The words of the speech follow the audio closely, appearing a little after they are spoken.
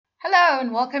Hello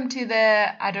and welcome to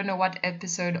the I don't know what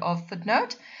episode of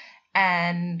Footnote.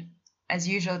 And as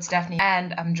usual, it's Daphne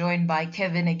and I'm joined by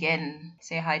Kevin again.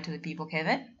 Say hi to the people,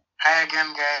 Kevin. Hi again,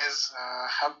 guys.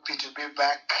 Happy to be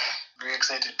back. Very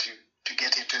excited to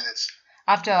get into this.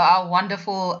 After our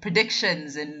wonderful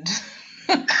predictions and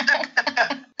Good.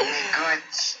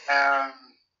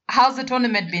 How's the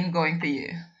tournament been going for you?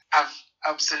 I've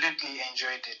absolutely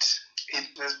enjoyed it.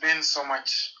 There's been so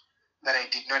much that I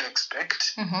did not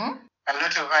expect. Mm-hmm. A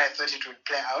lot of how I thought it would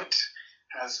play out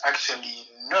has actually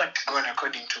not gone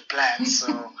according to plan. So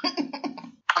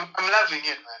I'm loving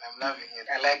it, man. I'm loving it.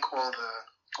 I like all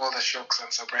the shocks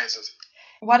and surprises.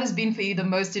 What has been for you the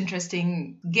most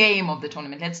interesting game of the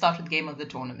tournament? Let's start with game of the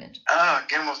tournament.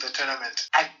 Game of the tournament.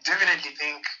 I definitely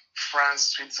think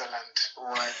France-Switzerland.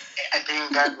 I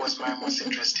think that was my most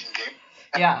interesting game.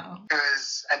 Yeah.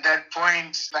 Because at that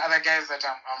point, the other guys that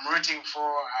I'm rooting for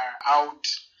are out.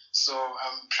 So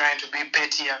I'm trying to be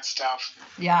petty and stuff.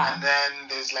 Yeah. And then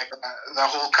there's like the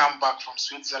whole comeback from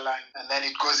Switzerland. And then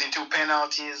it goes into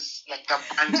penalties, like the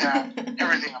banter.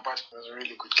 Everything about it was a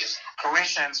really good game.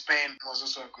 Croatia and Spain was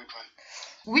also a good one.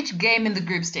 Which game in the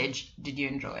group stage did you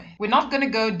enjoy? We're not going to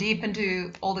go deep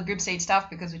into all the group stage stuff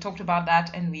because we talked about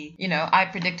that and I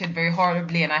predicted very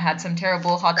horribly and I had some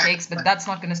terrible hot takes, but that's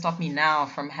not going to stop me now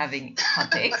from having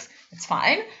hot takes. It's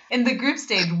fine. In the group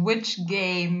stage, which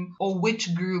game or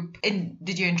which group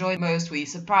did you enjoy most? Were you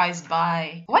surprised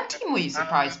by? What team were you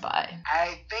surprised by?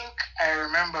 I think I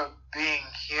remember being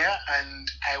here and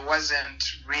I wasn't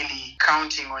really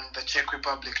counting on the Czech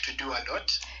Republic to do a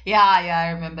lot. Yeah, I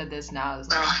remember this now as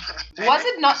well.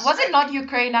 Was it not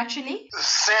Ukraine actually?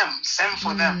 Same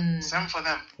for them. Same for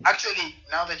them. Actually,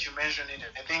 now that you mention it,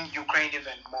 I think Ukraine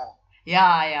even more.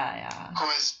 Yeah.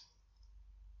 Because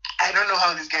I don't know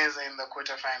how these guys are in the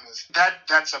quarterfinals.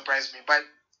 That surprised me. But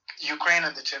Ukraine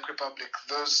and the Czech Republic,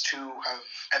 those two have,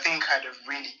 I think, had a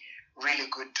really, really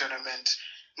good tournament.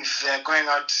 If they're going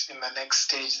out in the next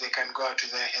stage, they can go out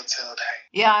with their heads held high.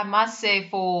 Yeah, I must say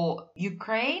for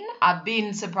Ukraine, I've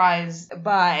been surprised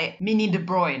by Mini De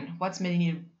Bruyne. What's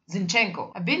Mini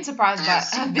Zinchenko? I've been surprised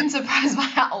by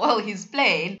how well he's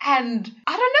played, and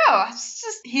I don't know. It's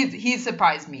just he's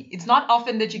surprised me. It's not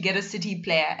often that you get a City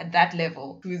player at that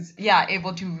level who's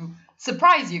able to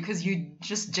surprise you because you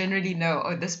just generally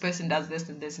know, this person does this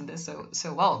and this and this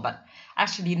so well. But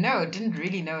actually, no, didn't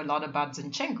really know a lot about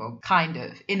Zinchenko, kind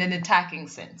of, in an attacking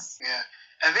sense. Yeah.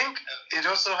 I think it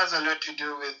also has a lot to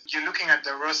do with you looking at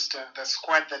the roster, the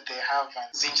squad that they have,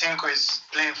 and Zinchenko is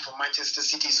playing for Manchester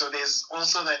City, so there's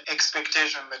also that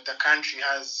expectation that the country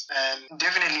has, and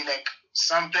definitely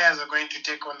some players are going to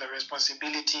take on the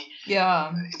responsibility.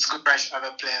 Yeah. It's good to rush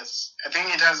other players. I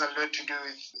think it has a lot to do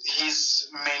with his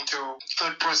mental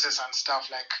thought process and stuff,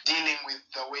 like dealing with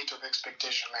the weight of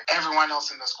expectation. Like everyone else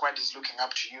in the squad is looking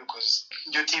up to you because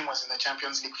your team was in the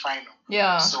Champions League final.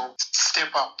 Yeah. So step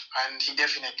up, and he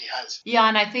definitely has. Yeah,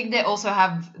 and I think they also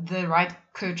have the right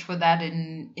coach for that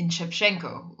in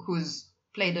Shevchenko, who's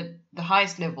played at the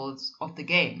highest levels of the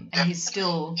game, and he's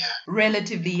still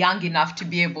relatively young enough to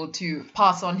be able to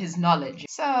pass on his knowledge.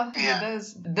 So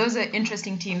those are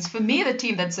interesting teams. For me, the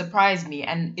team that surprised me,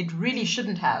 and it really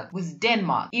shouldn't have, was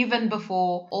Denmark. Even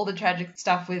before all the tragic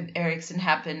stuff with Eriksen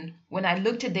happened, when I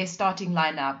looked at their starting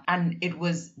lineup and it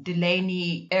was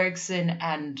Delaney, Eriksen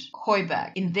and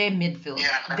Højbjerg in their midfield,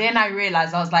 then I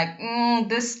realized, I was like,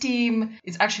 this team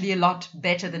is actually a lot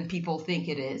better than people think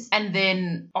it is. And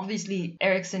then obviously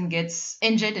Eriksen gets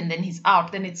injured and then he's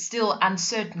out, then it's still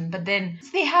uncertain. But then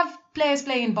they have players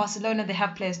playing in Barcelona, they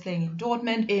have players playing in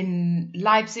Dortmund, in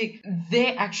Leipzig.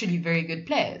 They're actually very good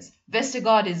players.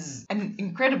 Vestergaard is an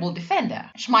incredible defender.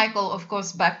 Schmeichel, of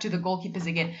course, back to the goalkeepers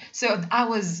again. So I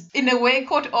was, in a way,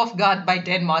 caught off guard by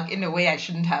Denmark in a way I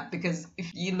shouldn't have, because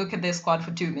if you look at their squad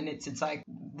for 2 minutes, it's like,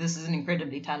 this is an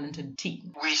incredibly talented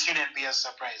team. We shouldn't be as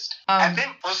surprised. I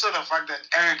think also the fact that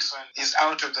Eriksen is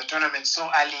out of the tournament so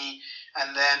early,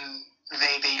 and then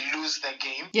they lose the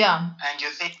game. Yeah. And you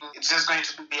think it's just going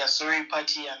to be a sorry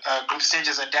party and group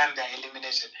stages are done, they're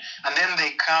eliminated. And then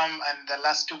they come and the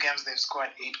last 2 games they've scored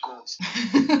 8 goals.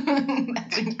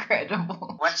 That's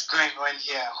incredible. What's going on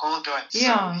here? Hold on.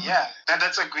 Yeah. So,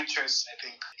 that's a good choice, I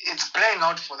think. It's playing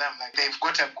out for them. Like they've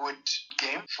got a good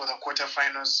game for the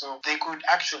quarterfinals, so they could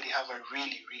actually have a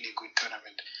really, really good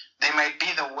tournament. They might be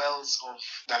the Wales of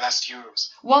the last Euros.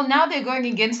 Well, now they're going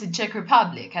against the Czech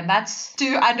Republic, and that's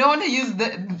I don't want to use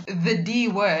the D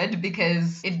word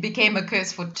because it became a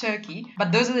curse for Turkey,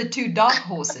 but those are the 2 dark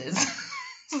horses.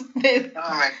 They're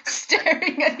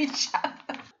staring at each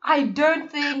other. I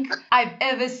don't think I've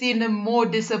ever seen a more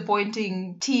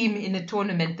disappointing team in a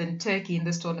tournament than Turkey in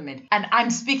this tournament. And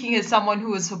I'm speaking as someone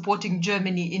who was supporting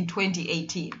Germany in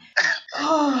 2018.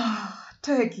 Oh,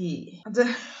 Turkey.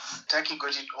 Turkey got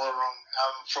it all wrong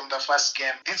from the first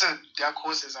game. These are dark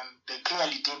horses, and they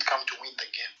clearly didn't come to win the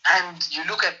game. And you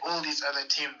look at all these other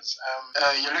teams.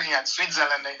 You're looking at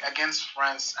Switzerland against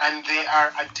France, and they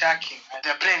are attacking. And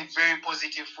they're playing very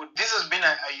positive football. This has been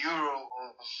a Euro.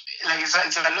 Like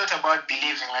it's a lot about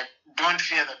believing. Like, don't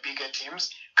fear the bigger teams.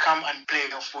 Come and play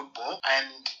your football, and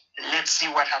let's see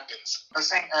what happens. I was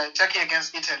saying Turkey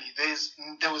against Italy.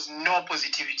 There was no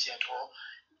positivity at all.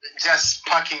 Just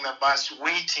parking the bus,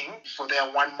 waiting for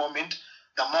their one moment.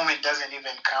 The moment doesn't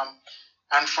even come.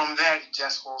 And from there, it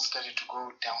just all started to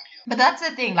go downhill. But that's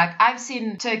the thing. Like, I've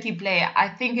seen Turkey play, I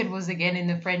think it was again in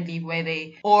the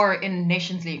friendly or in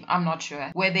Nations League, I'm not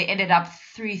sure, where they ended up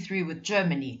 3-3 with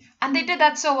Germany. And they did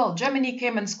that so well. Germany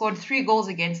came and scored 3 goals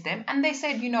against them. And they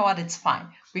said, you know what, it's fine.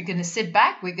 We're going to sit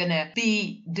back. We're going to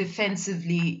be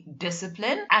defensively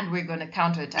disciplined. And we're going to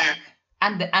counterattack. Yeah.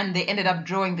 And they ended up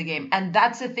drawing the game. And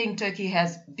that's the thing Turkey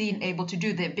has been able to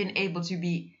do. They've been able to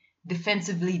be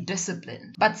defensively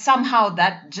disciplined. But somehow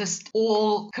that just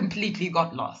all completely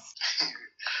got lost.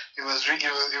 It was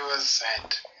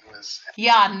sad.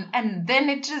 Yeah, and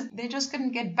then they just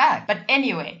couldn't get back. But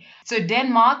anyway, so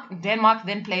Denmark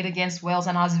then played against Wales,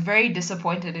 and I was very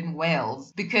disappointed in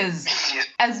Wales because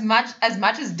as much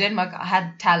as Denmark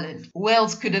had talent,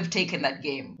 Wales could have taken that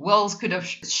game. Wales could have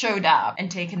showed up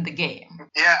and taken the game.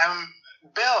 Yeah,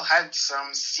 Bell had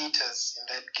some sitters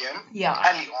in that game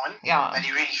early on, but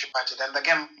he really shouted, and the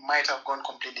game might have gone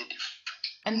completely different.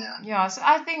 And so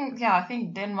I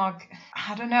think Denmark,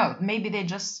 I don't know, maybe they're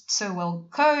just so well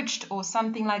coached or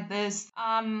something like this.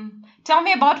 Tell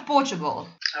me about Portugal.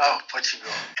 Oh,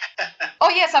 Portugal. Oh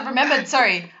yes, I've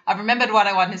remembered what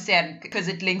I wanted to say because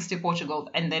it links to Portugal,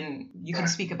 and then you can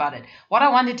speak about it. What I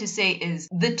wanted to say is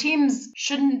the teams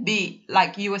shouldn't be,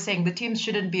 like you were saying, the teams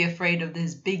shouldn't be afraid of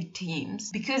these big teams,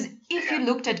 because if you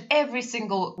looked at every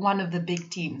single one of the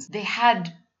big teams, they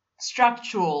had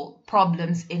structural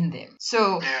problems in them.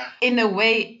 So in a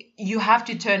way, you have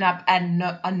to turn up and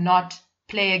not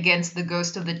play against the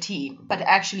ghost of the team, but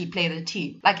actually play the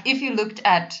team. Like if you looked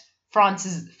at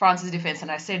France's defense, and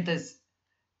I said this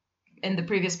in the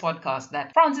previous podcast,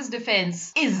 that France's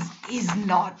defense is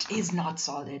not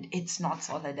solid. It's not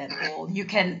solid at all. You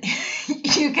can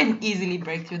easily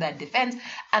break through that defense,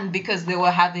 and because they were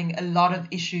having a lot of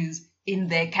issues in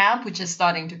their camp, which is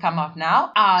starting to come out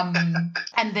now.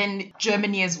 And then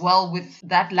Germany as well, with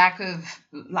that lack of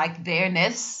like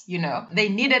theirs, they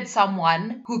needed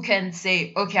someone who can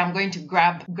say, okay, I'm going to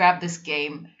grab this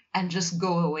game and just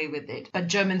go away with it. But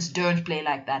Germans don't play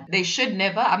like that. They should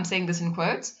never, I'm saying this in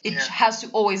quotes, it has to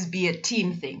always be a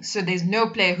team thing. So there's no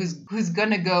player who's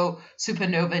gonna go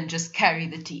supernova and just carry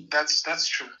the team. That's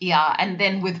true. Yeah, and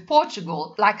then with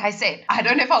Portugal, like I said, I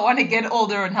don't know if I want to get all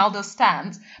the Ronaldo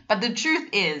stands, but the truth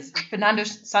is Fernando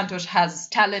Santos has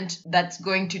talent that's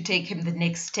going to take him the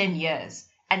next 10 years.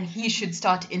 And he should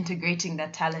start integrating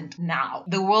that talent now.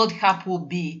 The World Cup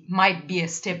might be a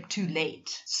step too late.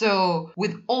 So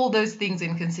with all those things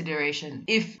in consideration,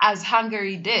 if as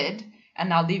Hungary did,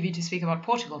 and I'll leave you to speak about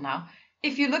Portugal now,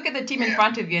 if you look at the team in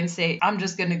front of you and say, I'm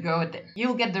just going to go with them,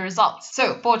 you'll get the results.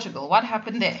 So Portugal, what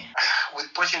happened there? With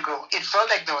Portugal, it felt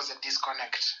like there was a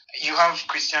disconnect. You have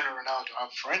Cristiano Ronaldo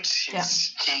up front. He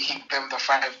gave them the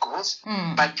 5 goals.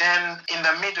 But then in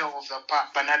the middle of the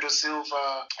park, Bernardo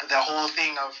Silva, the whole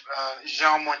thing of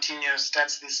João Moutinho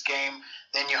starts this game.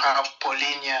 Then you have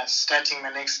Paulinho starting the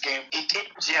next game. It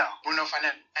didn't gel. Bruno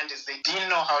Fernandes, they didn't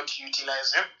know how to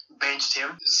utilize him, benched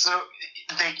him. So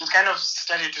it kind of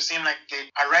started to seem like they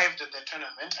arrived at the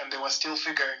tournament and they were still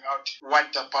figuring out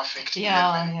what the perfect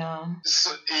 11.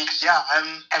 So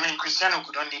I mean, Cristiano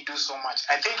could only do so much.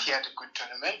 I think he had a good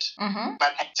tournament,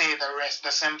 but I'd say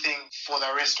the same thing for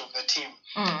the rest of the team.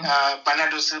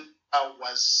 Bernardo Silva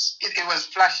was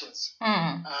flashes.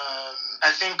 I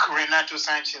think Renato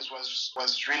Sanchez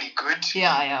was really good.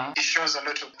 He shows a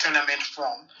lot of tournament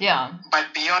form.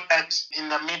 But beyond that, in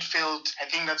the midfield, I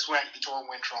think that's where it all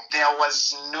went wrong. There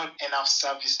was not enough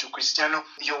service to Cristiano.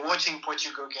 You're watching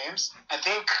Portugal games. I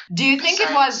think. Do you think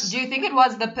it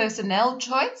was the personnel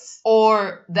choice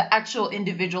or the actual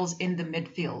individuals in the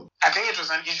midfield? I think it was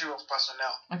an issue of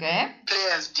personnel. Okay.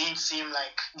 Players didn't seem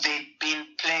like they'd been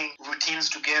playing routines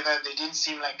together. They didn't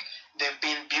seem like they've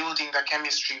been building the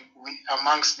chemistry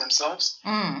amongst themselves.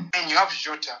 And you have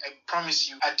Jota. I promise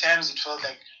you, at times it felt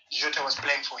like Jota was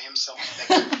playing for himself.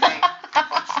 Like he was playing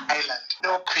Island.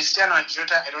 No, Cristiano and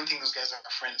Jota, I don't think those guys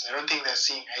are friends. I don't think they're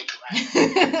seeing eye to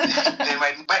eye. They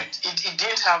might, but it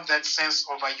didn't have that sense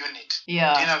of a unit.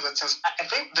 Yeah. It didn't have that sense. I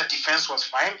think the defense was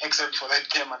fine, except for that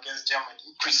game against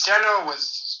Germany. Cristiano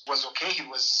was okay. He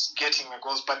was getting the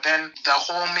goals, but then the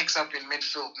whole mix-up in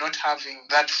midfield, not having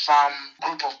that firm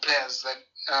group of players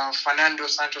that Fernando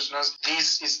Santos knows,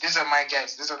 these are my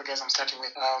guys. These are the guys I'm starting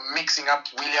with. Mixing up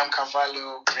William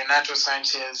Carvalho, Renato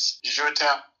Sanchez,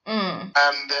 Jota.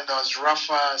 There was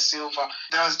Rafa, Silva.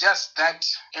 There was just that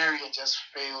area just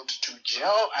failed to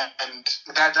gel, and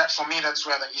that for me, that's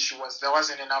where the issue was. There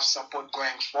wasn't enough support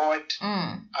going forward.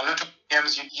 A lot of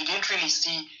games you didn't really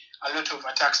see a lot of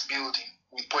attacks building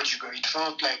with Portugal. It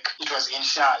felt like it was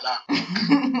inshallah.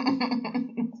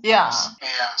 Yeah.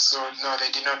 So no,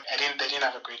 they did not. They didn't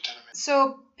have a great tournament.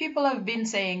 So people have been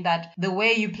saying that the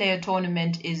way you play a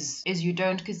tournament is you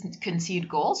don't concede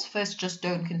goals. First, just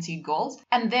don't concede goals,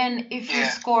 and then if you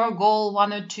score a goal,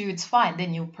 1 or 2, it's fine.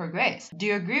 Then you'll progress. Do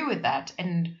you agree with that?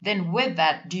 And then with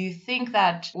that, do you think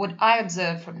that what I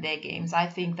observed from their games, I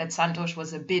think that Santos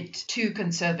was a bit too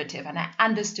conservative, and I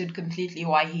understood completely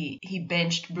why he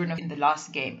benched Bruno in the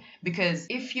last game, because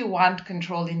if you want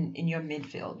control in your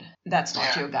midfield, that's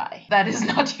not your guy. That is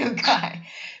not your guy,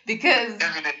 because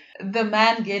the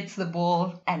man gets the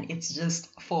ball and it's just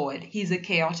forward. He's a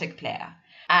chaotic player.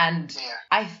 And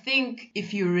I think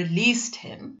if you released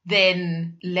him,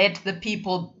 then let the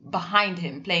people behind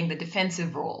him playing the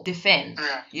defensive role defend.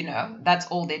 That's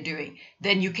all they're doing.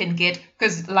 Then you can get,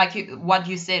 because what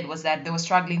you said was that they were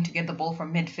struggling to get the ball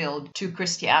from midfield to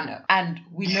Cristiano. And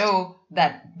we know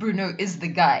that Bruno is the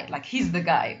guy. He's the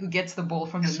guy who gets the ball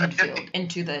from the midfield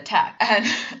into the attack. And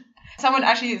someone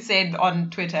actually said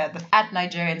on Twitter, at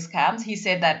Nigerian Scams, he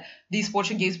said that these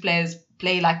Portuguese players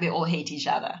play like they all hate each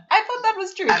other. I thought that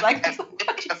was true. I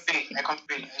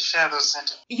completely share those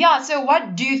sentiments. Yeah, so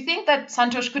what do you think that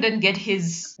Santos couldn't get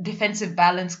his defensive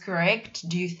balance correct?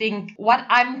 Do you think what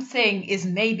I'm saying is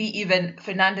maybe even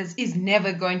Fernandes is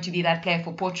never going to be that player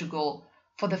for Portugal,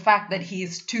 for the fact that he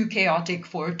is too chaotic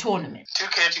for a tournament? Too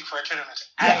chaotic for a tournament?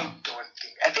 Yeah. I don't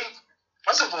think. I think,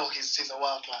 first of all, he's a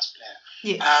world-class player.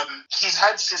 Yes. He's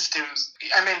had systems.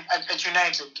 I mean, at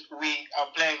United, we are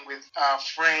playing with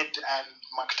Fred and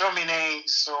McTominay,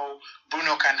 so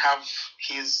Bruno can have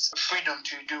his freedom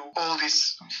to do all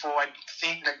this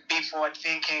be forward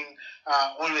thinking,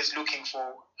 always looking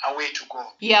for a way to go.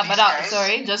 Yeah, These but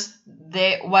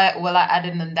guys, while I add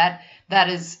in on that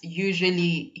is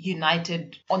usually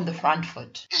United on the front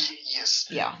foot. Yes.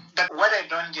 Yeah. But what I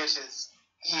don't get is,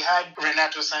 he had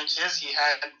Renato Sanchez, he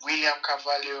had William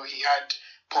Carvalho, he had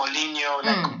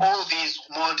Paulinho, all these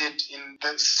molded in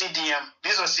the CDM.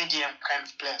 These are CDM kind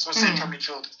of players, so central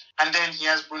midfielders. And then he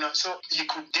has Bruno, so he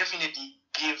could definitely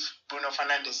give Bruno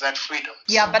Fernandes that freedom.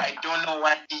 Yeah, so but I don't know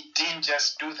why he didn't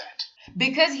just do that.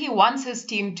 Because he wants his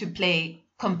team to play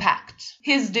compact.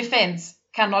 His defense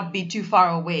cannot be too far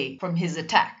away from his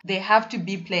attack. They have to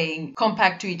be playing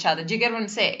compact to each other. Do you get what I'm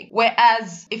saying?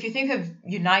 Whereas if you think of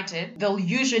United, they'll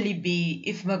usually be,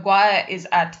 if Maguire is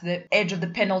at the edge of the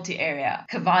penalty area,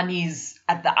 Cavani's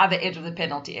at the other edge of the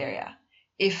penalty area.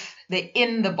 If they're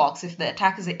in the box, if the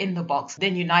attackers are in the box,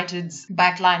 then United's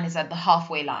back line is at the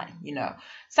halfway line,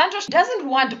 Santos doesn't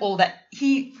want all that.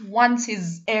 He wants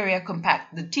his area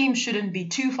compact. The team shouldn't be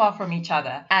too far from each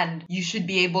other. And you should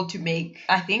be able to make,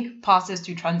 I think, passes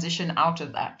to transition out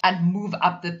of that and move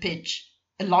up the pitch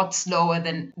a lot slower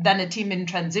than a team in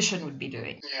transition would be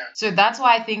doing. Yeah. So that's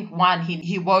why I think, one,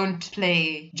 he won't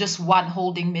play just one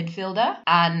holding midfielder,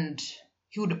 and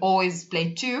he would always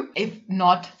play 2, if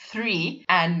not 3.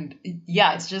 And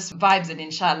it's just vibes and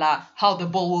inshallah how the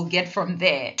ball will get from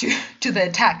there to the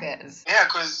attackers. Yeah,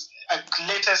 because at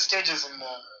later stages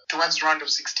towards round of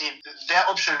 16, their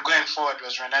option going forward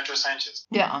was Renato Sanchez.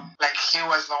 Yeah. He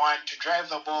was the one to drive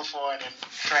the ball forward and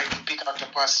try to pick up the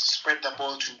pass, spread the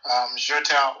ball to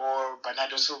Jota or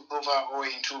Bernardo Silva or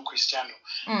into Cristiano.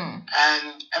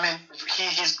 And, I mean,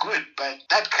 he's good, but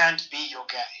that can't be your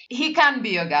guy. He can be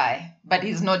your guy, but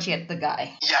he's not yet the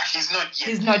guy. Yeah, he's not yet.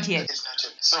 He's not yet.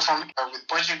 So for me, with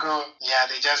Portugal,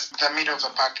 the middle of the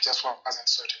pack just wasn't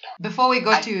sorted out. Before we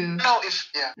go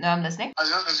No, I'm listening. I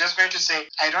was just going to say,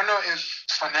 I don't know if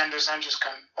Fernando Santos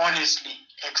can honestly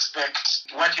expect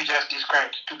what you just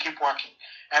described to keep working.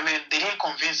 I mean, they didn't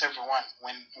convince everyone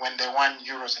when they won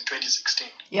Euros in 2016.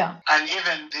 Yeah. And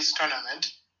even this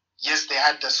tournament, yes, they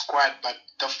had the squad, but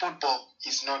the football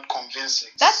is not convincing.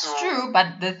 That's true,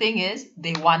 but the thing is,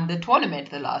 they won the tournament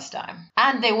the last time.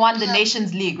 And they won the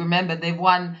Nations League. Remember, they've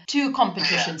won 2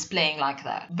 competitions playing like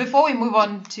that. Before we move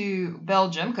on to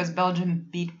Belgium, because Belgium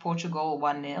beat Portugal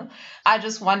 1-0, I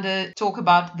just want to talk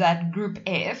about that Group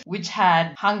F, which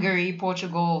had Hungary,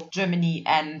 Portugal, Germany,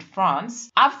 and France.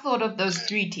 I've thought of those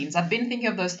 3 teams. I've been thinking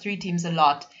of those 3 teams a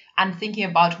lot, and thinking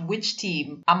about which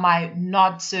team am I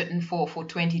not certain for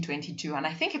 2022. And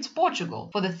I think it's Portugal.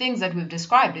 For the things that we've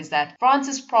described is that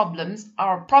France's problems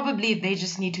are probably they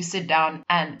just need to sit down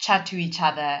and chat to each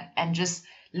other and just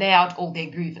lay out all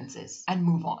their grievances and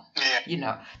move on. You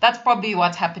know, that's probably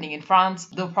what's happening in France.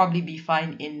 They'll probably be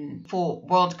fine for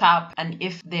World Cup. And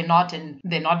if they're not and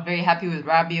they're not very happy with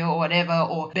Rabiot or whatever,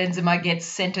 or Benzema gets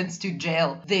sentenced to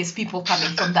jail, there's people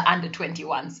coming from the under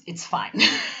 21s. It's fine.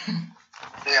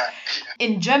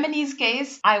 In Germany's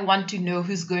case, I want to know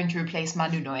who's going to replace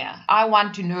Manu Neuer. I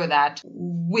want to know that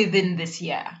within this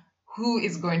year. Who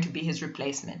is going to be his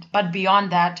replacement? But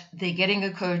beyond that, they're getting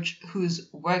a coach who's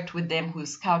worked with them,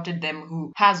 who's scouted them,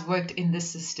 who has worked in this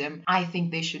system. I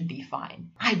think they should be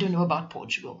fine. I don't know about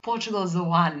Portugal. Portugal is the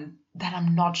one that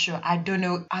I'm not sure. I don't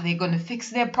know. Are they going to fix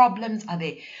their problems?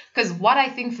 Because what I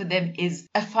think for them is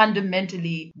a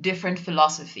fundamentally different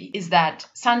philosophy is that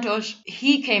Santos,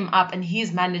 he came up and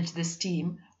he's managed this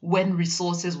team when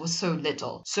resources were so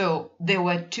little. So there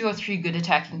were 2 or 3 good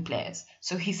attacking players.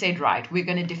 So he said, right, we're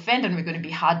going to defend and we're going to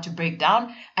be hard to break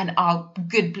down, and our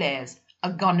good players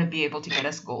are going to be able to get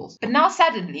us goals. But now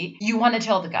suddenly you want to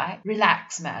tell the guy,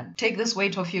 relax, man, take this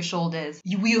weight off your shoulders.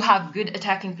 You have good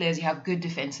attacking players, you have good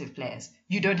defensive players.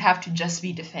 You don't have to just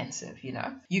be defensive, you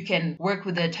know. You can work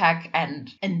with the attack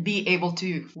and be able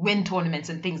to win tournaments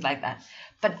and things like that.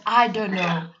 But I don't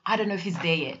know. I don't know if he's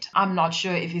there yet. I'm not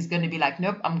sure if he's going to be like,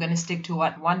 nope, I'm going to stick to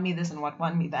what won me this and what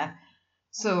won me that.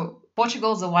 So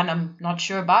Portugal's the one I'm not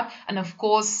sure about. And of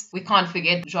course, we can't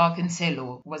forget João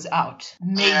Cancelo was out.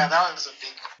 That was a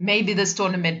big... Maybe this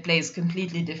tournament plays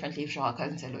completely differently if João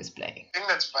Cancelo is playing. I think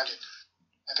that's valid.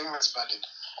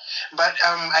 But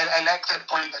I like that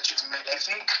point that you've made. I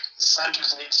think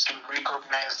Santos needs to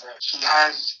recognize that he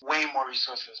has way more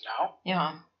resources now.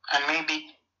 Yeah. And maybe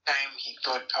time he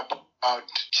thought about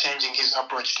changing his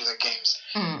approach to the games.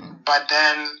 But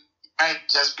then might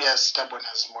just be as stubborn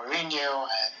as Mourinho,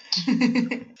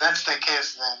 and that's the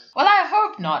case then. Well, I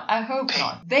hope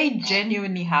not. They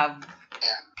genuinely have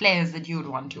players that you would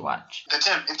want to watch. The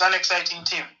team, it's an exciting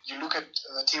team. You look at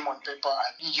the team on paper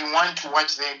and you want to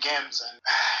watch their games,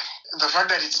 and the fact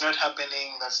that it's not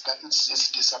happening,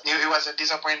 it's disappointing. It was a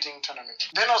disappointing tournament.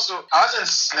 Then also, I wasn't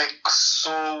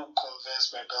so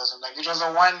convinced by Belgium. It was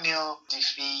a 1-0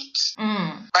 defeat.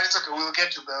 But it's okay. We'll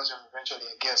get to Belgium eventually,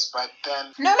 I guess. But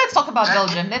then no, let's talk about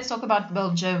Belgium. Let's talk about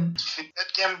Belgium.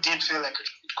 That game did feel like it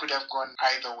could have gone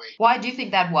either way. Why do you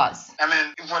think that was? I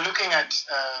mean, if we're looking at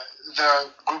the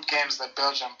group games that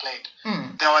Belgium played,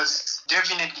 there was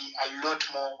definitely a lot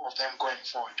more of them going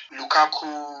forward.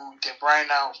 Lukaku, De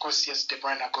Bruyne, of course, yes, De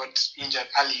Bruyne got injured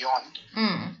early on.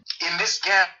 In this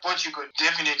game, Portugal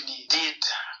definitely did.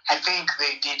 I think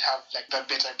they did have the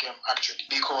better game actually,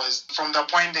 because from the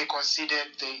point they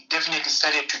conceded, they definitely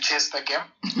started to chase the game,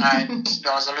 and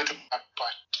there was a lot of that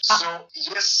part. So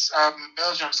yes,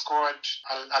 Belgium scored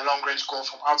a long-range goal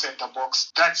from outside the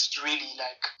box. That's really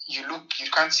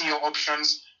you can't see your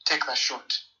options, take the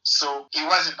shot. So it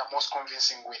wasn't the most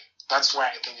convincing win. That's why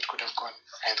I think it could have gone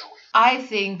either way. I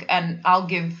think, and I'll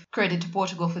give credit to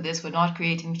Portugal for this, for not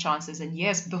creating chances. And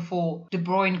yes, before De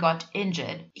Bruyne got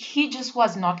injured, he just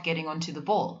was not getting onto the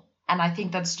ball. And I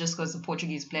think that's just because the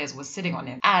Portuguese players were sitting on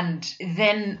him. And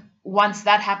then once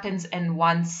that happens and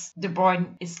once De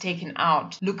Bruyne is taken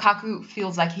out, Lukaku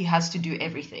feels like he has to do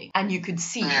everything. And you could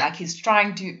see he's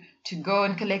trying to go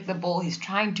and collect the ball. He's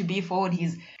trying to be forward.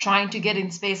 He's trying to get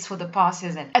in space for the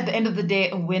passes. And at the end of the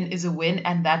day, a win is a win.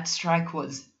 And that strike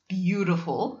was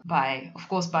beautiful by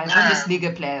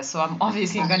Bundesliga players. So I'm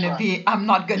obviously I'm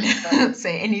not going to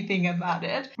say anything about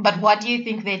it. But what do you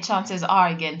think their chances are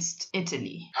against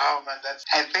Italy? Oh man,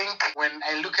 I think when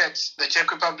I look at the Czech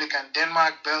Republic and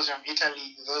Denmark, Belgium,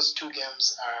 Italy, those 2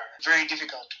 games are very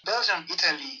difficult. Belgium,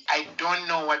 Italy, I don't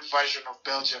know what version of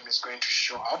Belgium is going to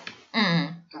show up.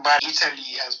 But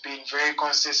Italy has been very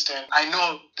consistent. I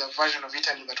know the version of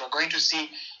Italy that we're going to see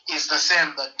is the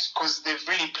same, because they've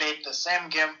really played the same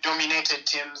game, dominated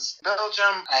teams.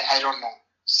 Belgium, I don't know.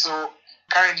 So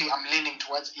currently I'm leaning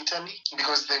towards Italy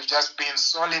because they've just been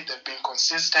solid, they've been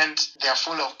consistent, they're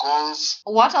full of goals.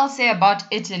 What I'll say about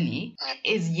Italy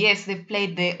is, yes, they've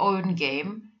played their own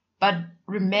game, but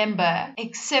remember,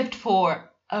 except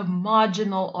for a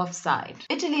marginal offside.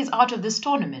 Italy is out of this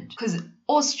tournament because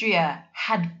Austria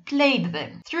had played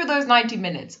them. Through those 90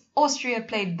 minutes, Austria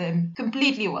played them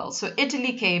completely well. So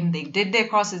Italy came, they did their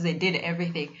crosses, they did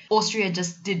everything. Austria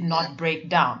just did not break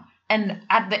down. And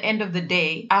at the end of the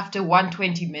day, after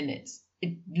 120 minutes,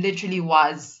 it literally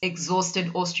was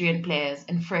exhausted Austrian players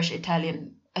and fresh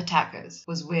Italian attackers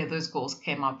was where those goals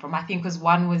came out from. I think because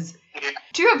one was...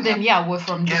 Two of them, were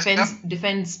from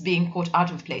defense being caught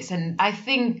out of place. And I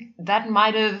think that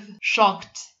might have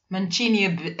shocked Mancini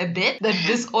a bit, that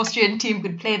this Austrian team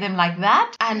could play them like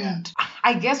that. And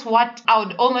I guess what I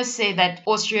would almost say that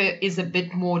Austria is a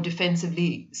bit more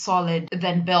defensively solid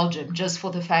than Belgium, just for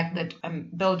the fact that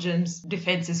Belgium's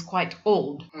defense is quite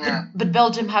old. Yeah. But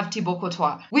Belgium have Thibaut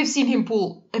Courtois. We've seen him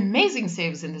pull amazing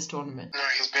saves in this tournament. No,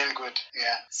 he's been good.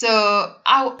 Yeah. So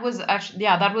I was actually,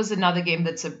 that was another game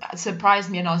that surprised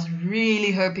me, and I was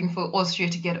really hoping for Austria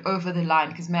to get over the line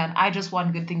because, man, I just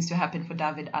want good things to happen for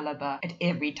David Alaba at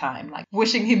every time, like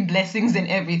wishing him blessings and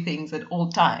everything at all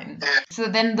times. Yeah. So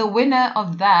then the winner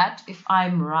of that, if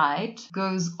I'm right,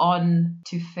 goes on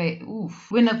to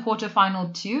winner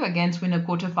quarterfinal 2 against winner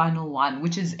quarterfinal 1,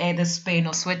 which is either Spain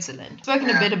or Switzerland. Spoken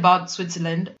a bit about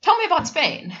Switzerland. Tell me about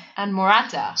Spain and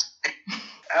Morata.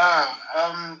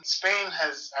 Spain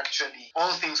has actually,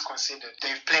 all things considered,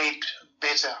 they've played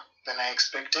better than I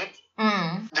expected.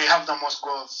 They have the most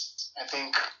goals, I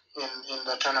think, in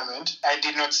the tournament. I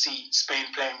did not see Spain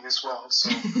playing this well, so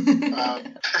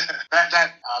that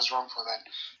I was wrong for that.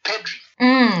 Pedri.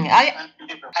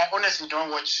 I honestly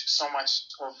don't watch so much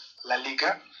of La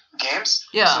Liga games,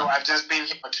 so I've just been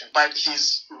here watching. But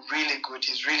he's really good.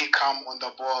 He's really calm on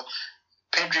the ball.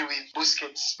 Pedri with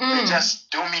Busquets, they're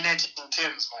just dominating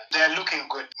teams, man. They're looking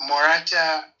good.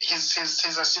 Morata, he's a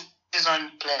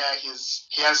seasoned player.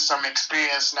 He has some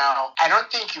experience now. I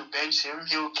don't think you bench him.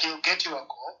 He'll get you a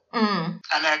goal.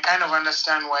 And I kind of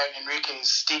understand why Enrique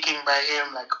is sticking by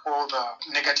him, like all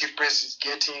the negative press he's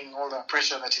getting, all the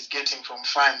pressure that he's getting from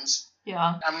fans.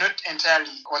 Yeah. I'm not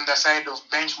entirely on the side of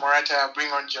bench Morata, bring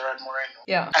on Gerard Moreno.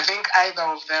 Yeah. I think either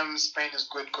of them, Spain is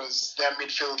good because their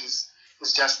midfield is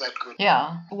just that good.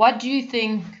 Yeah. What do you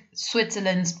think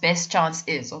Switzerland's best chance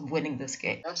is of winning this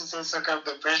game? Not to say suck up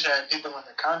the pressure and hit them on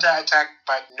the counter-attack,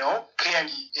 but no.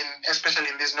 Clearly, especially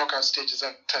in these knockout stages,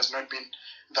 that has not been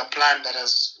the plan that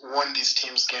has won these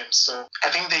teams' games. So I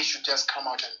think they should just come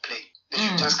out and play. They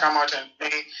should just come out and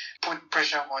play, put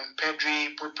pressure on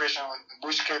Pedri, put pressure on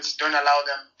Busquets. Don't allow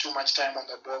them too much time on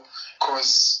the ball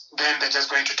because then they're just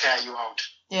going to tear you out.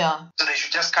 Yeah. So they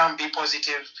should just come, be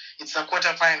positive. It's the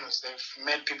quarterfinals. They've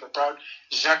made people proud.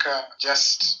 Xhaka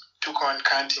just took on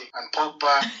Kante and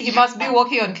Pogba. He must be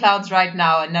walking on clouds right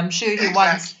now, and I'm sure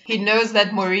he knows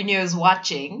that Mourinho is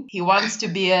watching. He wants to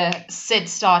be a set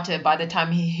starter by the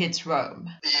time he hits Rome.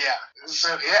 Yeah. So,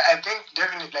 I think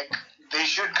definitely, they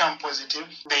should come positive.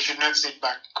 They should not sit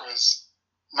back because,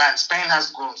 man, Spain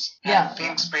has goals. Yeah. I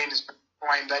think Spain is going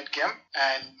to win that game,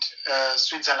 and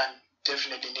Switzerland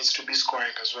definitely needs to be scoring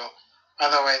as well.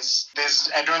 Otherwise,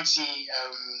 I don't see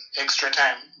extra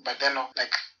time. But then,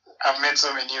 I've made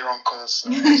so many wrong calls. So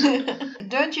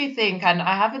Don't you think, and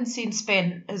I haven't seen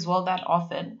Spain as well that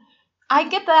often, I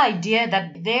get the idea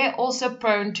that they're also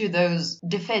prone to those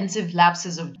defensive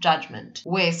lapses of judgment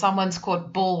where someone's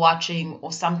caught ball watching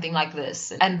or something like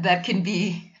this, and that can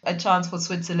be a chance for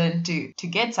Switzerland to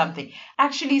get something.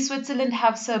 Actually, Switzerland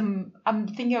have some... I'm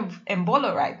thinking of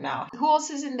Embolo right now. Who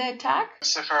else is in their attack?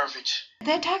 Seferovic.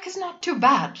 Their attack is not too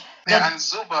bad. Yeah, and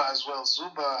Zuba as well.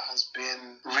 Zuba has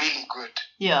been really good.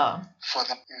 Yeah. For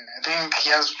them. I think he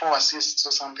has 4 assists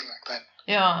or something like that.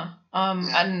 Yeah.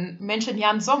 And mention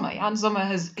Jan Sommer. Jan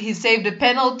Sommer he saved a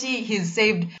penalty. He's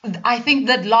saved, I think,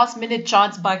 that last minute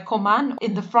chance by Coman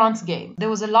in the France game. There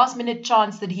was a last minute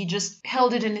chance that he just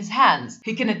held it in his hands.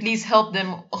 He can at least help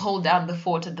them hold down the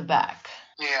fort at the back.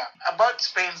 Yeah. About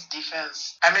Spain's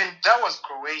defense, I mean, that was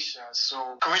Croatia.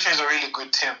 So Croatia is a really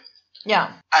good team.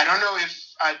 Yeah. I don't know if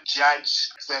I judge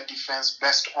their defense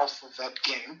best off of that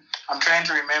game. I'm trying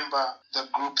to remember the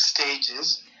group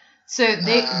stages. So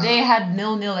they had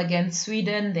 0-0 against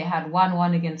Sweden, they had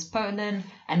 1-1 against Poland,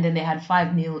 and then they had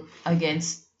 5-0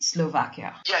 against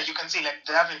Slovakia. Yeah, you can see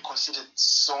they haven't conceded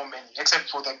so many, except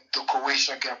for the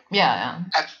Croatia game. Yeah.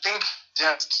 I think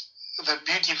just the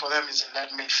beauty for them is in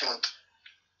that midfield.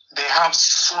 They have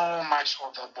so much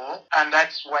of the ball, and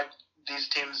that's what these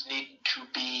teams need to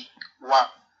be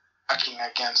working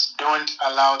against. Don't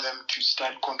allow them to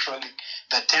start controlling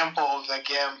the tempo of the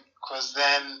game, because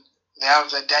then they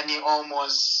have the Danny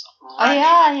Olmos running.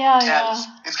 Yeah.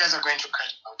 These guys are going to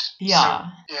cut out. Yeah.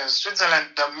 So,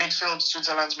 Switzerland's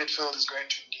midfield is going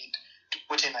to need to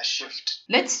put in a shift.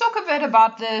 Let's talk a bit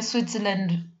about the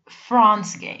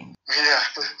Switzerland-France game.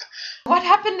 Yeah. What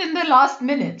happened in the last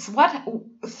minutes?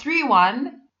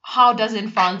 3-1? How doesn't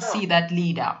France see that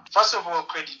lead out? First of all,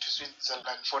 credit to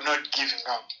Switzerland for not giving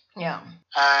up. Yeah.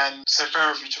 And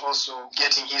Seferovic also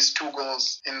getting his 2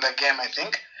 goals in the game, I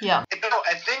think. Yeah.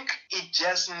 I think it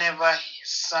just never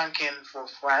sunk in for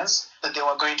France that they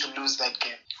were going to lose that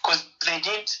game. Because they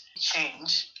didn't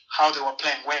change how they were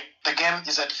playing. When the game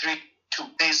is at 3-2,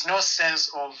 there's no sense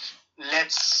of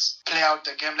let's play out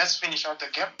the game, let's finish out the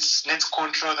game, let's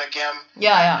control the game,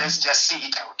 let's just see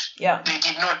it out. Yeah. They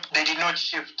did not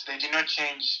shift, they did not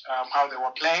change how they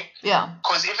were playing. Yeah.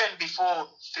 Because even before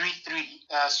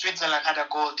 3-3, Switzerland had a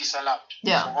goal disallowed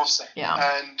for offside.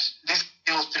 Yeah. And this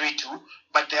still 3-2,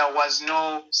 but there was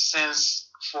no sense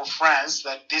for France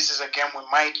that this is a game we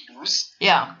might lose.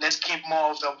 Yeah. Let's keep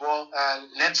more of the ball.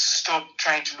 Let's stop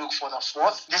trying to look for the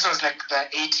 4th. This was like the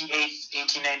 88th,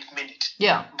 89th minute.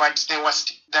 Yeah. But there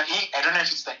was I don't know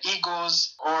if it's the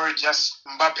egos or just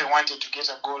Mbappe wanted to get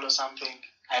a goal or something.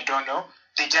 I don't know.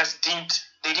 They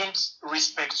didn't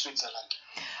respect Switzerland.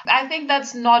 I think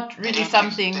that's not really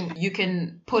something you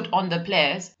can put on the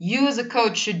players. You as a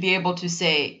coach should be able to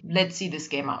say, let's see this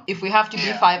game out. If we have to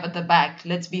be 5 at the back,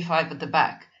 let's be 5 at the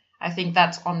back. I think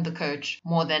that's on the coach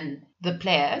more than the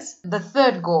players. The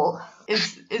third goal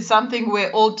is something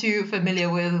we're all too familiar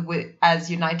with as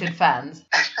United fans.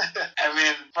 I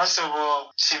mean, first of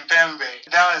all, Chimpembe,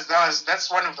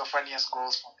 that's one of the funniest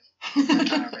goals for me in the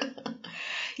tournament.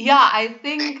 Yeah, I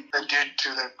think the dude to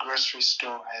the grocery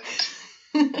store and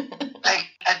like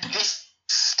at this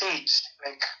stage,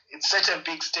 like it's such a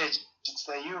big stage. It's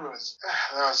the Euros.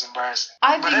 That was embarrassing.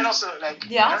 But then also, I don't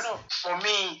know. For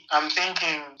me, I'm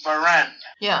thinking Varane.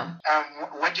 Yeah.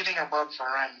 What do you think about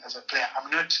Varane as a player? I'm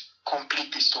not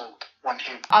completely sold on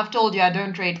him. I've told you I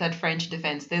don't rate that French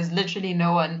defense. There's literally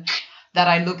no one that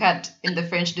I look at in the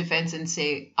French defense and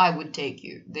say, I would take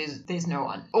you. There's no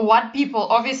one. What people,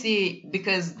 obviously,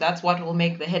 because that's what will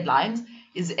make the headlines,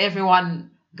 is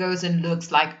everyone goes and looks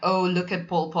like, oh, look at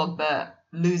Paul Pogba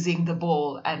losing the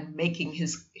ball and making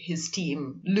his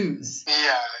team lose.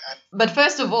 Yeah. But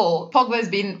first of all, Pogba has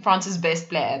been France's best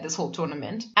player this whole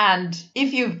tournament. And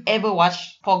if you've ever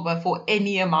watched Pogba for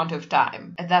any amount of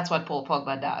time, that's what Paul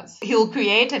Pogba does. He'll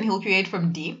create and he'll create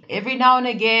from deep. Every now and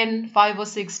again, 5 or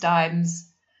 6 times,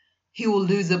 he will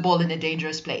lose the ball in a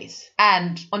dangerous place.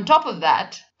 And on top of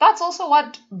that, that's also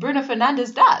what Bruno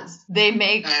Fernandes does.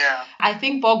 I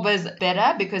think Pogba is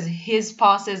better because his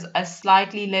passes are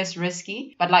slightly less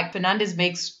risky. But like Fernandes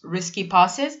makes risky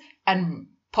passes and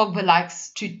Pogba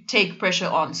likes to take pressure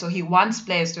on. So he wants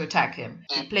players to attack him.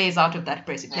 He plays out of that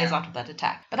press. He plays out of that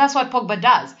attack. But that's what Pogba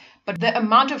does. But the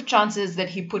amount of chances that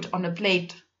he put on a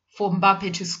plate for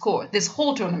Mbappe to score this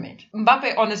whole tournament.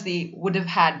 Mbappe honestly would have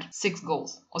had 6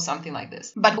 goals or something like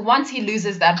this. But once he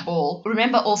loses that ball,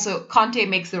 remember also Kante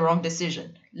makes the wrong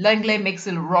decision. Lenglet makes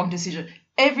the wrong decision.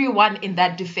 Everyone in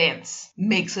that defense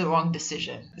makes a wrong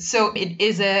decision. So it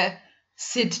is a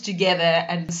sit together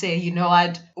and say, you know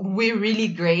what, we're really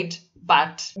great,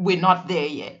 but we're not there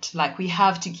yet. Like, we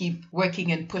have to keep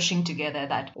working and pushing together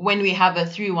that when we have a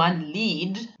 3-1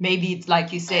 lead, maybe it's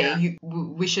like you say,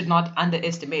 we should not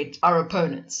underestimate our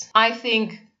opponents. I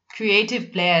think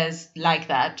creative players like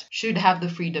that should have the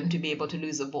freedom to be able to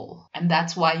lose a ball. And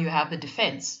that's why you have a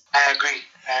defense. I agree.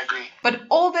 But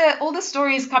all the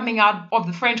stories coming out of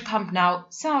the French camp now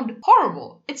sound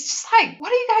horrible. It's just like,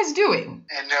 what are you guys doing?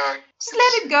 I know. Just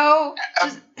let it go.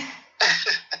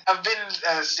 I've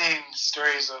been seeing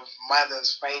stories of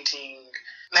mothers fighting.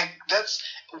 Like,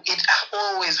 it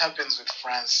always happens with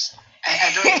France.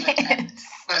 I don't even...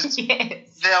 Yes.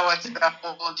 There was that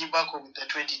whole debacle with the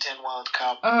 2010 World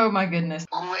Cup. Oh my goodness.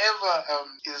 Whoever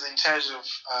is in charge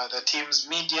of the team's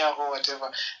media or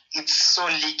whatever, it's so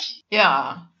leaky.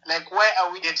 Yeah. Like, why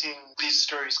are we getting these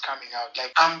stories coming out?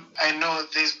 Like, I know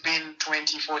there's been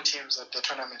 24 teams at the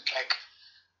tournament. Like,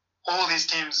 all these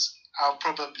teams are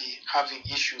probably having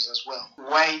issues as well.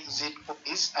 Why is it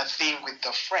always a thing with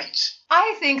the French?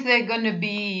 I think there are going to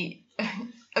be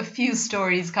a few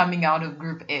stories coming out of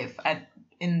Group F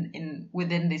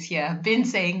within this year. I've been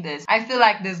saying this. I feel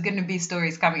like there's going to be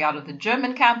stories coming out of the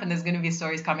German camp and there's going to be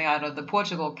stories coming out of the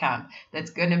Portugal camp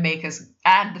that's going to make us,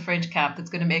 and the French camp,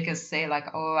 that's going to make us say like,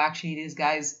 oh, actually these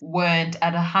guys weren't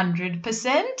at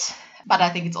 100%. But I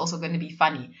think it's also going to be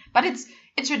funny. But it's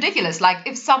ridiculous. Like,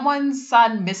 if someone's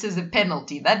son misses a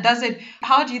penalty, that doesn't...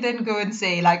 How do you then go and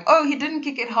say, like, oh, he didn't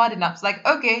kick it hard enough? It's like,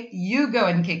 okay, you go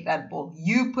and kick that ball.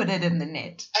 You put it in the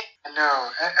net. No,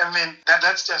 I mean,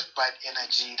 that's just bad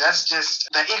energy. That's just...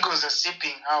 The egos are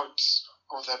seeping out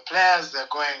of the players. They're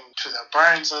going to the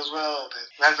parents as well.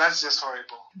 That's just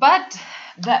horrible. But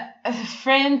the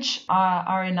French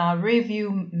are in our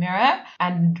review mirror,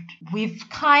 and we've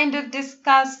kind of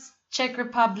discussed Czech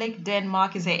Republic,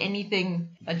 Denmark. Is there anything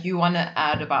that you want to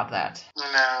add about that?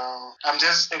 No, I'm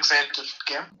just excited for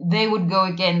the game. They would go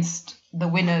against the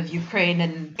winner of Ukraine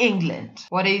and England.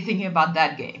 What are you thinking about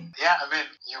that game? Yeah, I mean,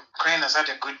 Ukraine has had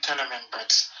a good tournament,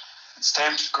 but it's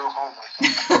time to go home,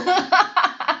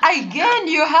 I think. Again,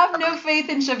 you have no faith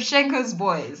in Shevchenko's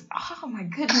boys. Oh my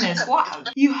goodness, wow.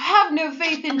 You have no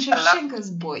faith in Shevchenko's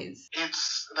boys.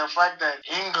 It's the fact that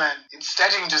England, it's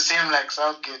starting to seem like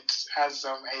Southgate has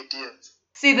some ideas.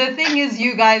 See, the thing is,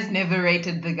 you guys never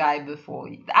rated the guy before,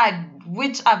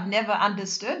 which I've never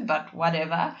understood, but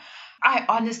whatever. I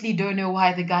honestly don't know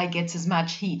why the guy gets as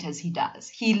much heat as he does.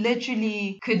 He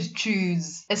literally could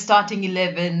choose a starting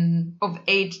 11 of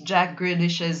 8 Jack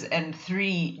Grealishes and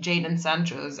 3 Jadon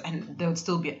Sanchos, and there would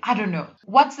still be... I don't know.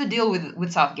 What's the deal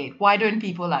with Southgate? Why don't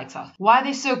people like Southgate? Why are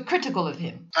they so critical of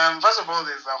him? First of all,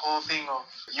 there's the whole thing of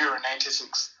Euro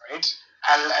 96, right?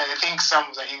 I think some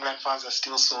of the England fans are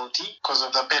still salty because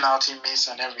of the penalty miss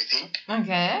and everything.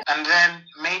 Okay. And then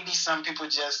maybe some people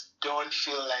just don't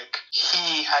feel like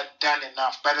he had done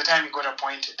enough. By the time he got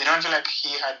appointed, they don't feel like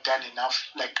he had done enough,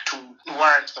 like, to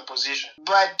warrant the position.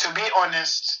 But to be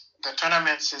honest, the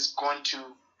tournaments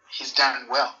he's done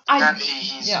well.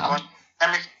 He's gone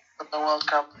to the World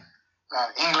Cup.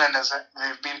 England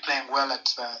they've been playing well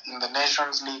in the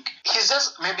Nations League. He's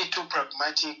just maybe too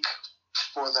pragmatic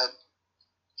for the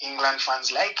England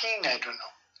fans liking. I don't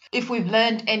know. If we've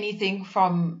learned anything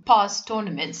from past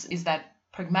tournaments, is that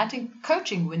pragmatic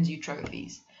coaching wins you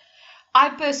trophies. I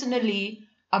personally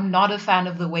am not a fan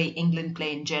of the way England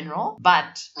play in general,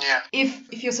 but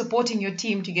if you're supporting your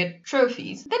team to get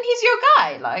trophies, then he's your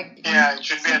guy. Like, it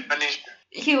should be a punishment.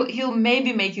 He'll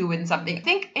maybe make you win something. I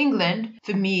think England,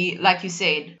 for me, like you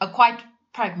said, are quite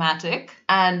pragmatic,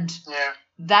 and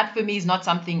that for me is not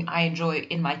something I enjoy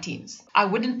in my teams. I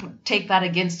wouldn't take that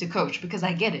against a coach, because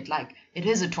I get it. Like, it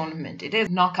is a tournament. It is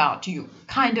knockout. You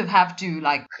kind of have to,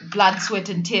 like, blood, sweat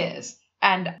and tears.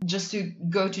 And just to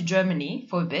go to Germany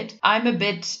for a bit, I'm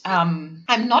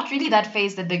not really that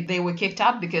phased that they were kicked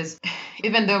out, because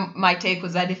even though my take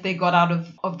was that if they got out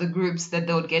of the groups that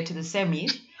they would get to the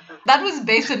semis, that was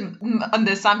based on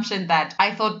the assumption that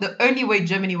I thought the only way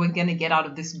Germany were going to get out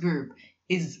of this group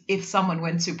is if someone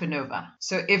went supernova.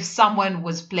 So if someone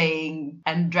was playing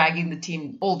and dragging the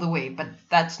team all the way, but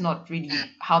that's not really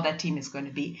how that team is going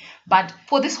to be. But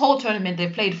for this whole tournament, they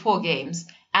played 4 games.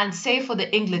 And save for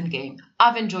the England game,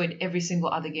 I've enjoyed every single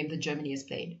other game that Germany has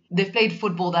played. They've played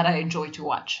football that I enjoy to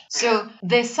watch. So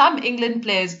there's some England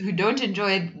players who don't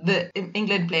enjoy the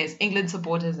England players, England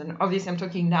supporters, and obviously I'm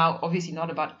talking now, obviously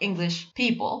not about English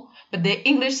people, but they're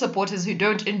English supporters who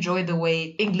don't enjoy the way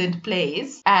England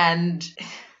plays. And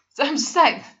so I'm just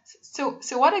like, so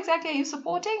what exactly are you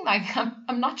supporting? Like,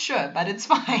 I'm not sure, but it's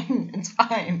fine. It's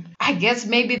fine. I guess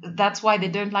maybe that's why they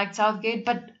don't like Southgate,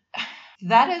 but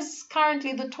that is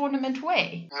currently the tournament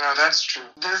way. No, that's true.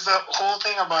 There's the whole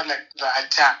thing about, like, the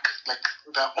attack, like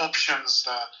the options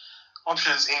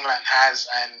England has,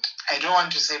 and I don't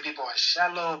want to say people are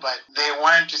shallow, but they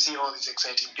want to see all these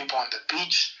exciting people on the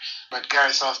pitch. But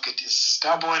Gareth Southgate is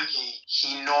stubborn.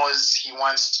 He knows he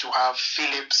wants to have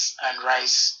Phillips and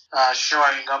Rice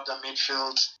shoring up the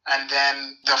midfield, and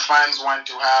then the fans want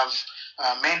to have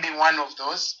maybe one of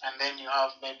those, and then you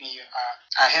have maybe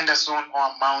a Henderson or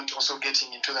a Mount also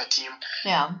getting into the team.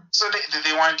 Yeah. So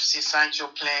they want to see Sancho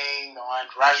playing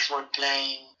or Rashford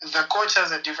playing. The coach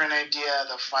has a different idea.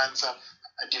 The fans have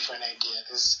a different idea.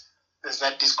 There's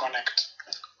that disconnect.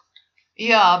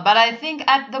 Yeah, but I think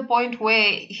at the point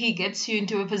where he gets you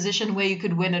into a position where you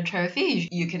could win a trophy,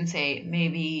 you can say,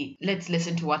 maybe let's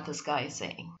listen to what this guy is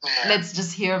saying. Yeah. Let's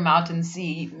just hear him out and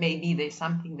see maybe there's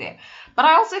something there. But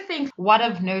I also think what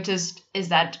I've noticed is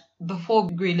that before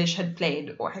Grealish had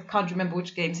played, or I can't remember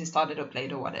which games he started or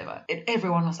played or whatever,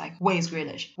 everyone was like, where's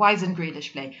Grealish? Why isn't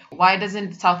Grealish playing? Why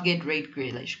doesn't Southgate rate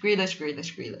Grealish?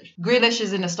 Grealish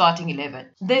is in a starting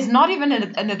 11. There's not even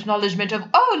an acknowledgement of,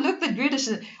 oh, look, the Grealish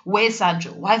is... Where's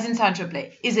Sancho? Why isn't Sancho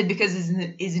play? Is it because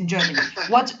he's in Germany?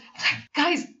 What?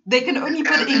 Guys, they can only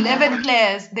put 11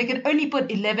 players. They can only put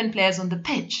 11 players on the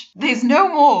pitch. There's no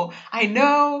more. I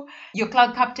know you're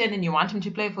club captain and you want him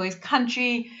to play for his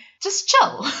country. Just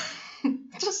chill.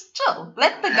 Just chill.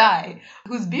 Let the guy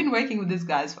who's been working with these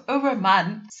guys for over a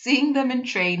month, seeing them in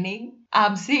training,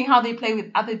 seeing how they play with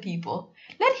other people,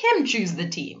 let him choose the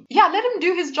team. Yeah, let him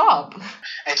do his job.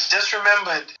 I just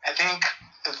remembered, I think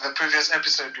the previous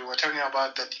episode we were talking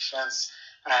about the defense,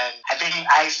 and I think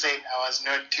I said I was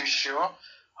not too sure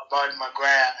about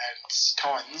Maguire and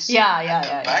Stones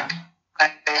Yeah. back,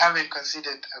 and they haven't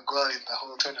conceded a goal in the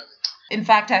whole tournament. In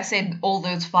fact, I said all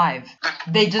those 5.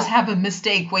 They just have a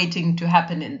mistake waiting to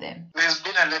happen in them. There's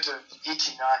been a lot of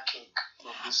eating our cake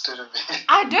from this tournament.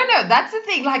 I don't know. That's the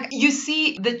thing. Like, you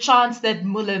see the chance that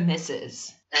Muller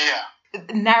misses. Yeah.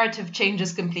 The narrative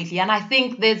changes completely. And I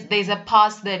think there's a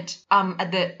pass that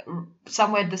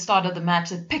somewhere at the start of the match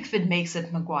that Pickford makes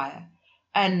at Maguire.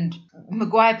 And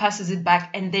Maguire passes it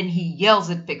back and then he yells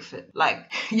at Pickford.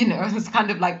 Like, it's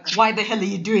kind of like, why the hell are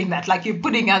you doing that? Like, you're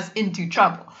putting us into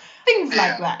trouble. Things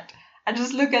like that. I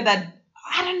just look at that.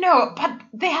 I don't know, but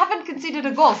they haven't conceded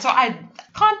a goal. So I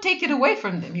can't take it away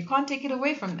from them. You can't take it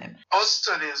away from them.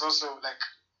 Also, there's also, like,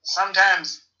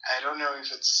 sometimes, I don't know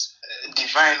if it's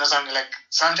divine or something, like,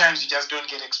 sometimes you just don't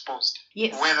get exposed.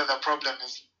 Yes. Whether the problem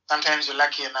is, sometimes you're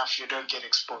lucky enough you don't get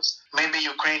exposed. Maybe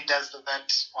Ukraine does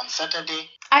that on Saturday.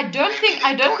 I don't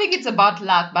think it's about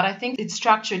luck, but I think it's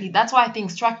structurally. That's why I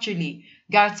think structurally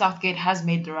Gareth Southgate has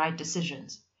made the right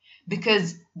decisions.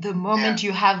 Because the moment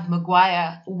you have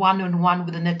Maguire one-on-one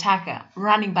with an attacker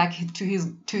running back to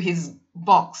his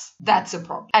box, that's a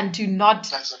problem. And to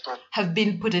not have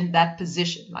been put in that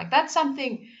position, like, that's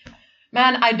something,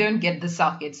 man, I don't get the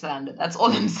Southgate slander. That's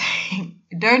all I'm saying.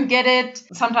 Don't get it.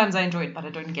 Sometimes I enjoy it, but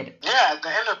I don't get it. Yeah, at the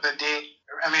end of the day,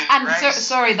 I mean, and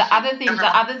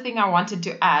the other thing I wanted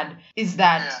to add is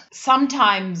that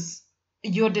sometimes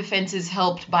your defense is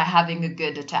helped by having a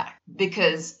good attack,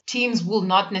 because teams will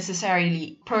not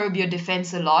necessarily probe your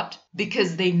defense a lot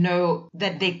because they know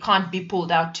that they can't be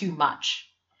pulled out too much.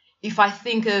 If I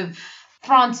think of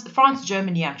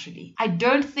France-Germany, actually, I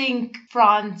don't think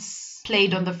France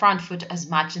played on the front foot as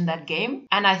much in that game.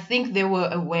 And I think they were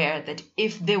aware that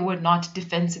if they were not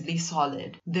defensively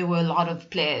solid, there were a lot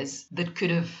of players that could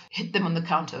have hit them on the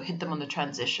counter, hit them on the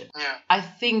transition. Yeah. I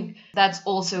think that's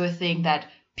also a thing that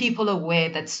people are aware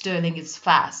that Sterling is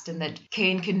fast and that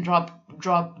Kane can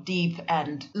drop deep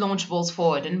and launch balls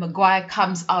forward, and Maguire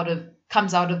comes out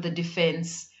of the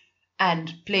defense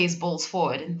and plays balls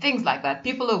forward and things like that.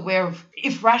 People are aware of,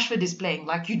 if Rashford is playing,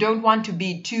 like, you don't want to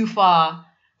be too far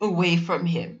away from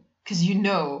him because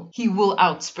he will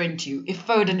out-sprint you if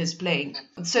Foden is playing.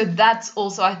 So that's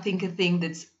also, I think, a thing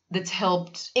that's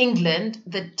helped England,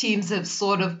 that teams have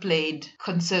sort of played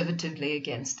conservatively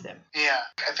against them. Yeah,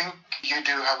 I think you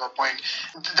do have a point.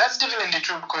 That's definitely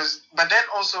true, but then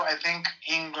also I think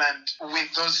England,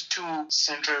 with those two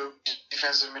central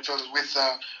defensive midfielders, with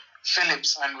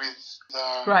Phillips and with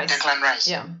Declan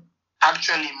Rice,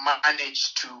 actually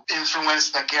managed to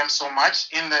influence the game so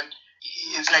much, in that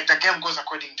it's like the game goes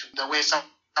according to the way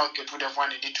Southgate would have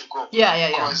wanted it to go. Yeah.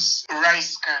 Because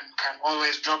Rice can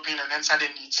always drop in, and then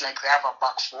suddenly it's like they have a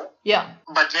back four. Yeah.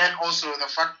 But then also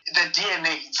the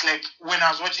DNA, it's like when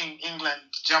I was watching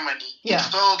England-Germany, it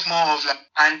felt more of like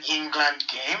an England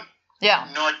game. Yeah.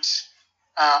 Not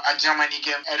a Germany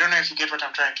game. I don't know if you get what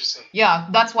I'm trying to say. Yeah,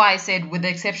 that's why I said with the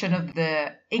exception of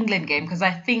the England game, because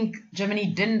I think Germany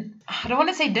didn't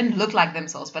look like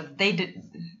themselves, but they did.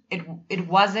 It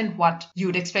wasn't what you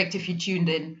would expect if you tuned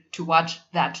in to watch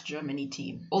that Germany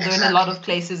team. Although in a lot of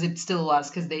places it still was,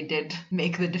 because they did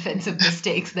make the defensive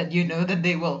mistakes that that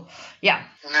they will. Yeah.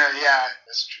 No, yeah,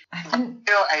 that's true.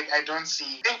 I don't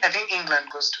see. I think England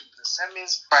goes to the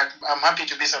semis, but I'm happy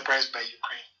to be surprised by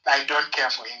Ukraine. I don't care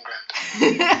for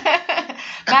England.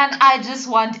 Man, I just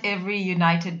want every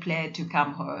United player to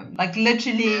come home. Like,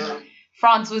 literally,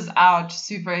 France was out,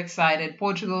 super excited.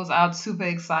 Portugal was out, super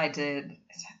excited.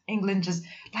 England just,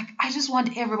 like, I just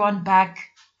want everyone back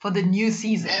for the new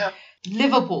season. Yeah.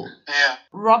 Liverpool. Yeah.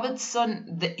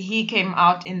 Robertson, he came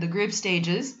out in the group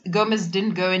stages. Gomez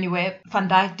didn't go anywhere. Van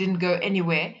Dijk didn't go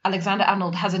anywhere.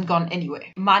 Alexander-Arnold hasn't gone anywhere.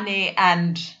 Mane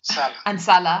and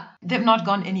Salah, they've not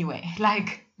gone anywhere.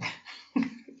 Like,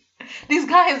 these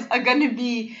guys are going to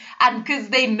be, and because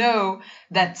they know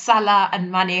that Salah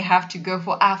and Mane have to go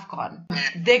for AFCON,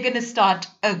 they're going to start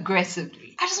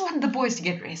aggressively. I just want the boys to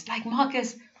get rest. Like,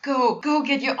 Marcus, go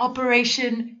get your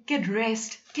operation, get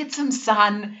rest, get some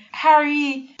sun.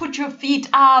 Harry, put your feet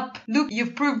up. Look,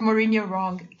 you've proved Mourinho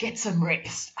wrong. Get some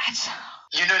rest.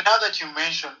 Now that you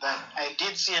mentioned that, I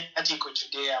did see an article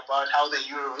today about how the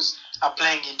Euros are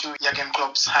playing into Jurgen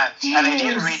Klopp's hands. Yes. And I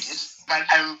didn't read it, but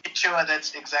I'm sure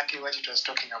that's exactly what it was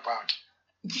talking about.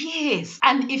 Yes.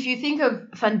 And if you think of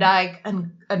Van Dijk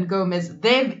and Gomez,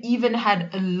 they've even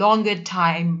had a longer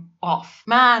time off.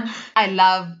 Man, I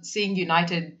love seeing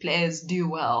United players do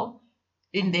well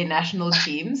in their national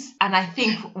teams. And I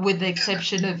think with the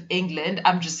exception of England,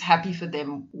 I'm just happy for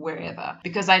them wherever.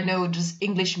 Because I know just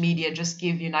English media just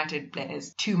give United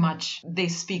players too much. They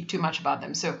speak too much about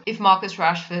them. So if Marcus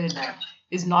Rashford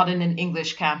is not in an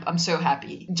English camp, I'm so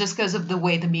happy. Just because of the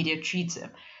way the media treats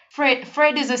him.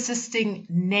 Fred is assisting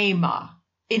Neymar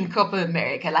in Copa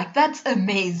America. Like, that's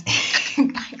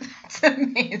amazing. Like, that's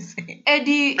amazing.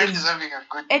 Eddie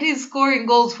is scoring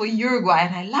goals for Uruguay,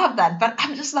 and I love that. But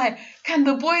I'm just like, can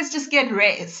the boys just get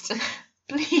rest?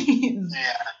 Please.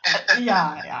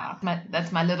 Yeah.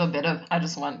 That's my little bit of, I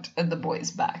just want the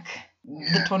boys back.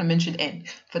 Yeah. The tournament should end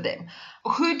for them.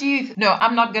 Who do you... No,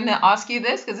 I'm not going to ask you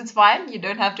this because it's fine. You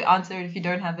don't have to answer it if you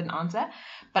don't have an answer.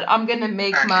 But I'm going to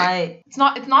make my... It's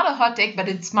not a hot take, but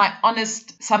it's my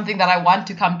honest... Something that I want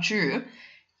to come true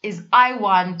is I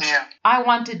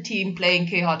want a team playing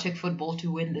chaotic football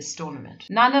to win this tournament.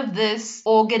 None of this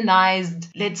organized,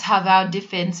 let's have our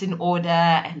defense in order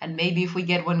and maybe if we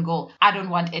get one goal. I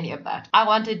don't want any of that. I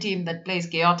want a team that plays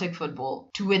chaotic football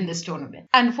to win this tournament.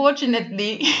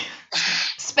 Unfortunately,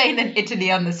 Spain and Italy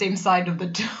on the same side of the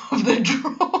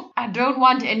draw. I don't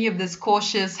want any of this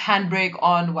cautious handbrake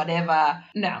on whatever.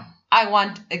 No. I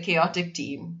want a chaotic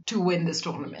team to win this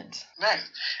tournament. Nice.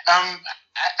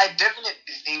 I definitely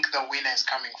think the winner is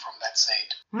coming from that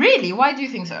side. Really? Why do you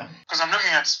think so? Because I'm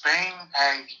looking at Spain.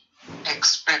 I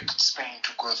expect Spain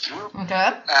to go through.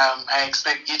 Okay. I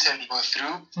expect Italy to go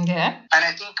through. Okay. And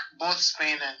I think both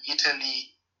Spain and Italy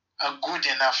are good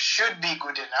enough, should be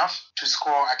good enough to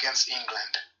score against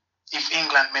England. If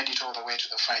England made it all the way to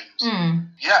the finals.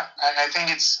 Yeah, I think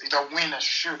the winner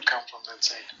should come from that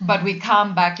side. But we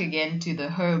come back again to the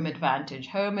home advantage.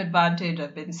 Home advantage,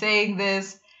 I've been saying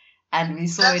this, and we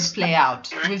saw it play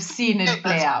out. We've seen it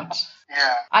play out.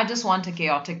 Yeah. I just want a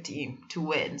chaotic team to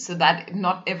win so that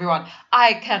not everyone...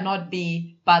 I cannot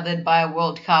be bothered by a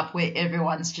World Cup where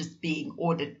everyone's just being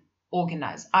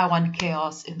organized. I want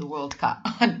chaos in the World Cup.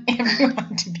 I want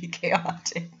everyone to be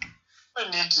chaotic. We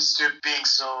need to stop being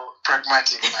so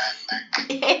pragmatic,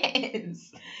 man.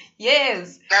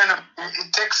 Yes. No,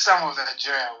 it takes some of the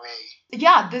joy away.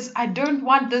 Yeah, I don't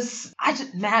want this. I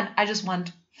just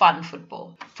want fun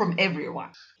football from everyone.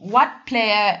 What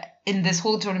player in this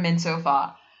whole tournament so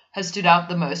far has stood out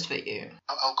the most for you?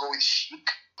 I'll go with Sheik.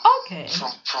 Okay.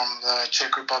 From the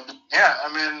Czech Republic. Yeah,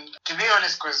 I mean, to be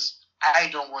honest, because I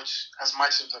don't watch as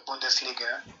much of the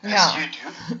Bundesliga as you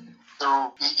do.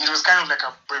 So it was kind of like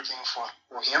a breaking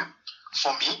for him,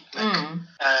 for me.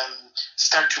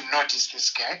 Start to notice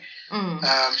this guy.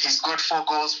 He's got 4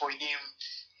 goals for him.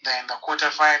 Then the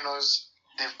quarterfinals,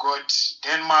 they've got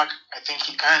Denmark. I think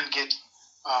he can get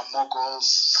more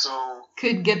goals. So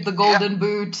could get the golden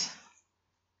boot.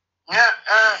 Yeah,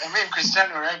 I mean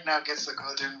Cristiano right now gets the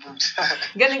golden boot.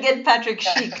 Gonna get Patrick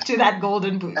Schick to that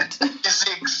golden boot. At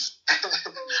 26.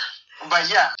 But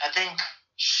yeah, I think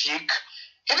Schick.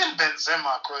 Even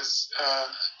Benzema, because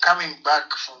coming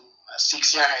back from a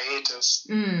 6-year hiatus,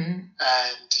 and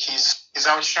he's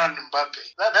outshone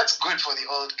Mbappe. That's good for the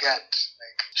old guard.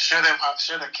 Like show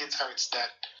the kids how it's done.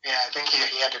 Yeah, I think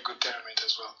he had a good tournament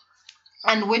as well.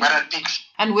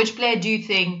 And which player do you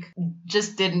think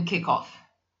just didn't kick off?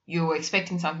 You were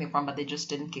expecting something from, but they just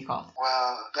didn't kick off.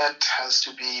 Well, that has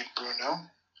to be Bruno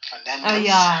Fernandes. Oh,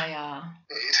 yeah.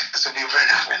 It has to be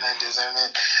Bruno Fernandes. I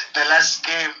mean,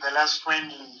 the last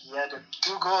friendly, he had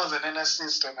 2 goals and an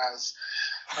assist on us.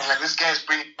 I was like, this guy's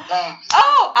bringing bombs.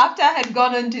 Oh, after I had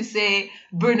gone on to say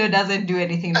Bruno doesn't do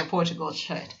anything in the Portugal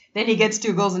shirt. Then he gets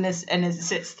 2 goals and an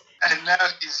assist. And now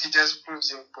he just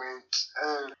proves your point.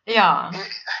 Yeah.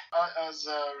 I was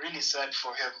really sad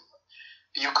for him.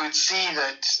 You could see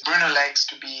that Bruno likes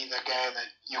to be the guy that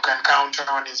you can count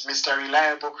on. He's Mr.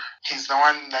 Reliable. He's the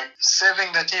one like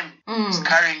saving the team. He's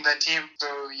carrying the team. So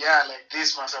yeah, like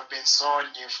this must have been so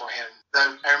new for him.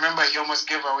 I remember he almost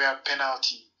gave away a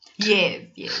penalty. Yes.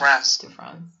 To France.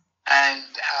 And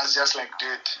I was just like,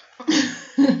 dude,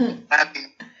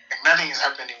 nothing is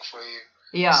happening for you.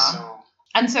 Yeah.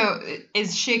 And so,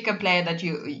 is Sheik a player that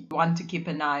you want to keep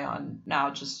an eye on now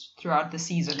just throughout the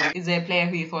season? Yeah. Is there a player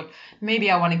who you thought, maybe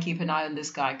I want to keep an eye on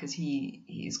this guy because he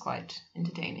is quite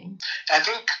entertaining? I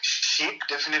think Sheik,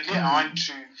 definitely. I want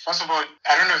to, first of all,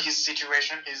 I don't know his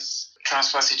situation, his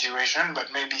transfer situation,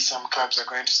 but maybe some clubs are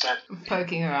going to start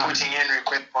poking around, putting in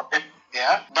requests for him.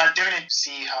 Yeah, but definitely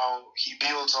see how he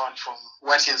builds on from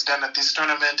what he has done at this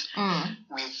tournament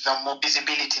with the more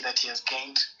visibility that he has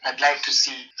gained. I'd like to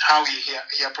see how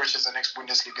he approaches the next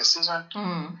Bundesliga season.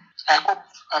 I hope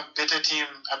a better team,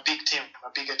 a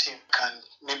bigger team can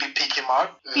maybe pick him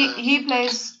out. He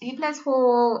plays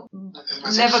for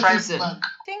Leverkusen. I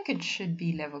think it should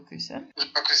be Leverkusen.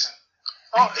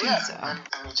 Oh, yeah. So.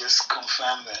 Let me just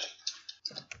confirm that.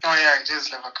 Oh yeah, it is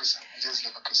Leverkusen. It is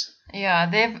Leverkusen. Yeah,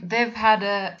 they've had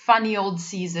a funny old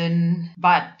season,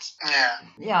 but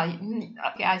yeah,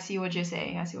 okay, I see what you're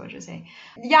saying.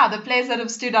 Yeah, the players that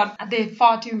have stood out, they're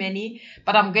far too many.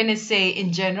 But I'm gonna say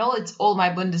in general, it's all my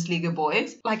Bundesliga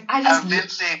boys. Like I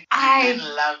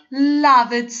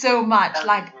love it so much.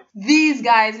 Like these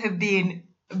guys have been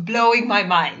blowing my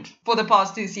mind for the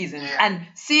past 2 seasons, and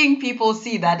seeing people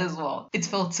see that as well, it's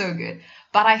felt so good.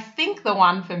 But I think the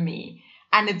one for me,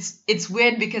 and it's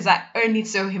weird because I only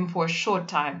saw him for a short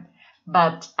time,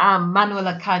 but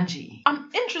Manuel Akanji. I'm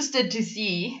interested to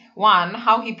see, one,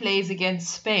 how he plays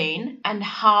against Spain and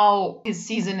how his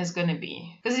season is going to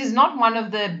be. Because he's not one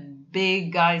of the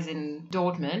big guys in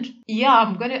Dortmund. Yeah,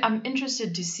 I'm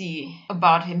interested to see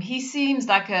about him. He seems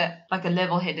like a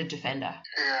level-headed defender.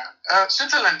 Yeah.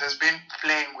 Switzerland has been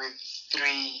playing with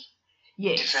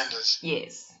 3 defenders.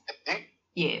 Yes. I think.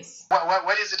 Yes.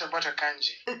 What is it about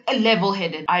Akanji?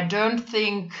 Level-headed. I don't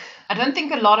think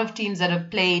a lot of teams that have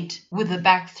played with the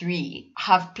back 3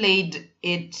 have played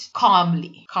it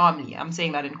calmly. Calmly. I'm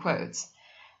saying that in quotes.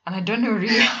 And I don't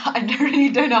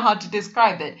know how to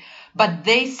describe it. But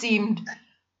they seemed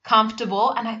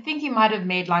comfortable, and I think he might have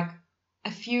made like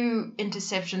a few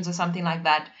interceptions or something like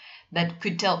that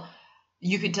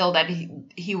you could tell that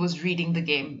he was reading the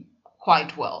game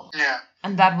quite well. Yeah.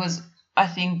 And that was, I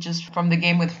think, just from the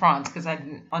game with France, because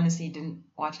I honestly didn't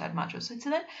watch that much of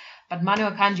Switzerland. But Manu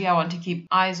Akanji, I want to keep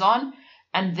eyes on.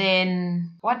 And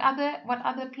then what other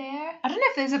player? I don't know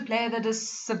if there's a player that has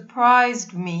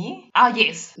surprised me.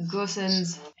 Yes,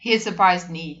 Gosens. He has surprised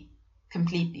me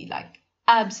completely, like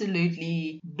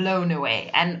absolutely blown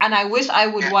away. And I wish I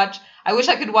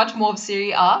could watch more of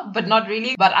Serie A, but not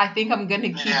really. But I think I'm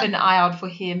gonna keep an eye out for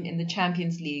him in the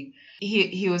Champions League.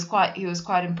 He was quite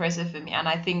impressive for me, and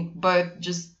I think both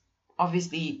just.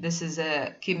 Obviously, this is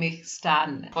a Kimmich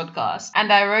Stan podcast.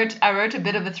 And I wrote a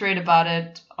bit of a thread about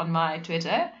it on my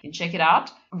Twitter. You can check it out.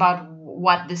 About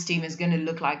what this team is going to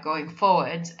look like going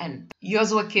forward. And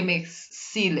Joshua Kimmich's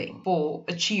ceiling for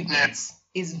achievements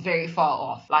is very far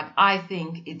off. Like, I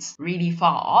think it's really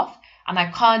far off. And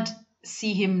I can't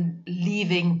see him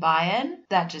leaving Bayern.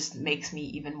 That just makes me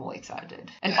even more excited.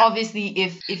 And obviously,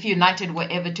 if United were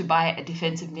ever to buy a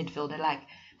defensive midfielder, like,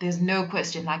 there's no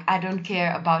question. Like, I don't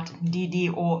care about Didi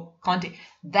or Conte.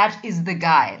 That is the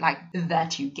guy, like,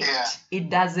 that you get. Yeah.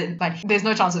 It doesn't, but there's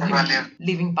no chance of him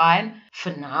leaving Bayern for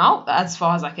now, as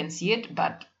far as I can see it.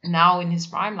 But now in his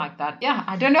prime like that, yeah,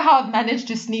 I don't know how I've managed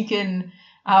to sneak in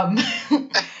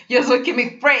Joshua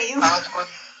Kimmich praise.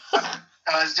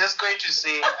 I was just going to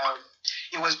say,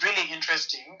 it was really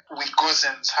interesting with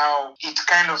Gosens how it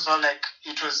kind of felt like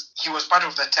he was part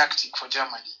of the tactic for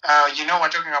Germany. We're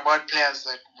talking about players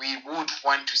that we would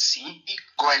want to see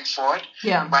going forward.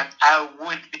 Yeah. But I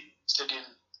would be interested in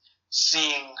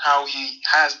seeing how he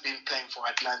has been playing for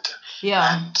Atlanta.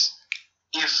 Yeah. And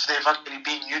if they've actually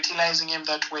been utilizing him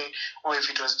that way, or if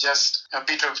it was just a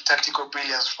bit of tactical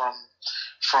brilliance from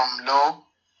Lowe.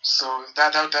 So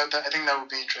that I think that would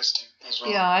be interesting as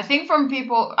well. Yeah, I think from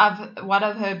people, what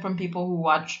I've heard from people who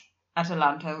watch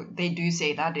Atalanta, they do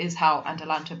say that is how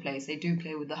Atalanta plays. They do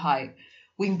play with the high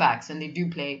wing backs, and they do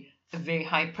play a very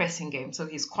high pressing game. So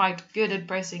he's quite good at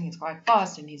pressing. He's quite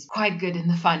fast, and he's quite good in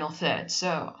the final third.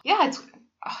 So yeah,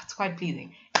 it's quite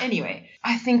pleasing. Anyway,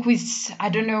 I think I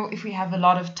don't know if we have a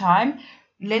lot of time.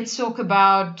 Let's talk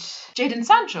about Jadon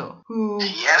Sancho, who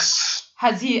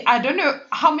I don't know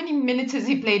how many minutes has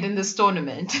he played in this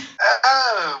tournament.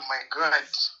 Oh my god.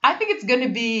 I think it's going to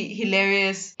be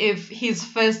hilarious if his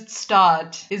first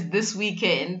start is this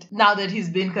weekend, now that he's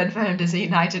been confirmed as a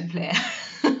United player.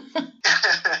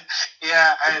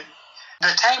 Yeah, the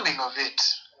timing of it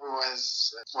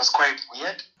was quite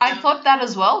weird. I thought that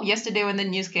as well. Yesterday when the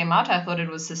news came out, I thought it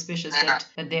was suspicious that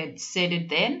they had said it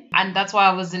then. And that's why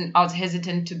I was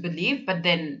hesitant to believe. But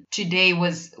then today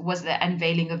was the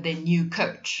unveiling of their new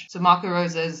coach. So Marco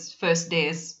Rosa's first day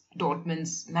as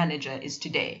Dortmund's manager is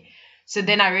today. So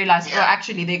then I realized,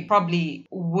 actually, they probably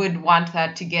would want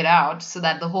that to get out so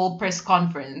that the whole press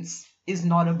conference is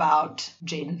not about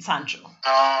Jadon Sancho.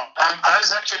 I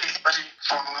was actually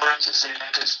from Manchester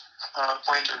United's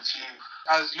point of view.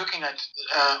 I was looking at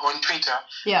on Twitter,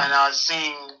 and I was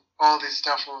seeing all this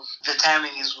stuff of the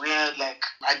timing is weird, like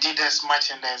Adidas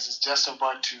merchandise is just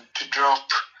about to drop.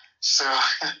 So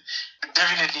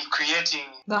definitely creating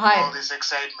all this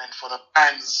excitement for the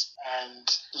fans, and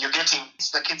you're getting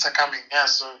the kids are coming. Yeah,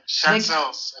 so shirt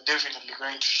sales are definitely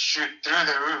going to shoot through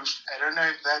the roof. I don't know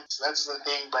if that's the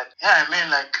thing, but yeah, I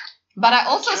mean, like, But I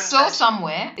also saw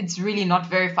somewhere, it's really not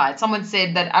verified, someone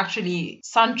said that actually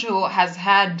Sancho has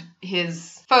had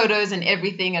his photos and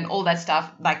everything and all that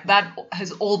stuff, like that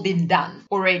has all been done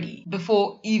already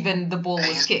before even the ball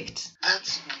was kicked.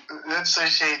 That's so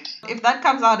shady. If that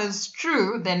comes out as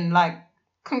true, then like,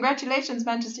 congratulations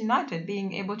Manchester United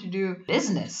being able to do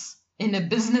business in a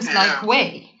business-like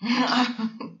way. Yeah,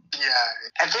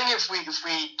 I think if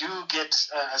we do get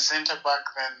a centre back,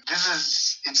 then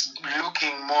it's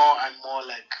looking more and more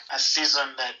like a season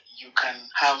that you can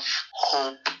have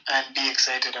hope and be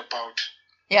excited about.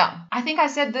 Yeah, I think I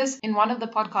said this in one of the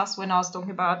podcasts when I was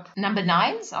talking about number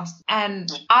 9s,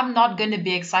 and I'm not going to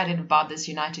be excited about this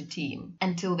United team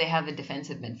until they have a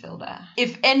defensive midfielder.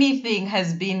 If anything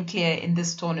has been clear in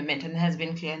this tournament and has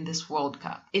been clear in this World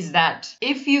Cup, is that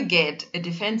if you get a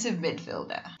defensive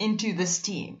midfielder into this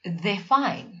team, they're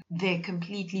fine. They're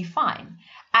completely fine.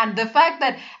 And the fact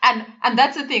that and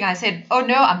that's the thing, I said, oh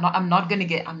no, I'm not gonna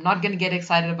get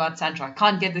excited about Sancho. I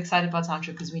can't get excited about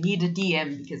Sancho because we need a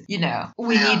DM, because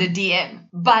we need a DM.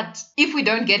 But if we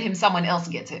don't get him, someone else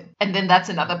gets him, and then that's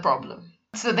another problem.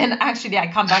 So then actually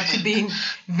I come back to being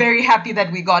very happy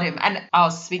that we got him. And I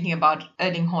was speaking about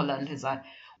Erling Haaland, who's like,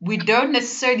 we don't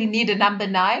necessarily need a number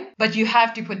 9, but you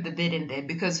have to put the bid in there,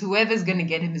 because whoever's going to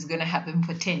get him is going to have him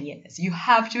for 10 years. You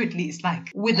have to at least, like,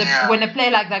 when a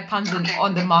player like that comes in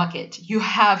on the market, you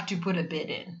have to put a bid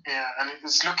in. Yeah, and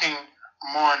it's looking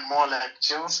more and more like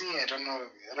Chelsea. I don't know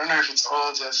if it's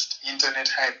all just internet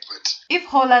hype, but if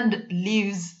Haaland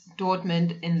leaves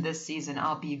Dortmund in this season,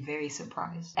 I'll be very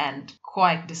surprised and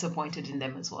quite disappointed in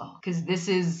them as well, because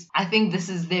I think this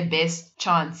is their best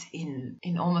chance in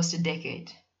almost a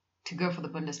decade to go for the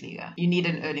Bundesliga. You need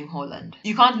an Erling Haaland.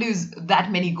 You can't lose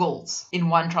that many goals in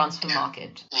one transfer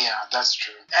market. Yeah, that's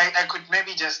true. I could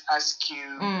maybe just ask you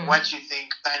what you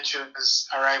think Sancho's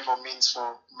arrival means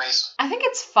for Mason. I think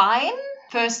it's fine.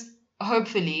 First,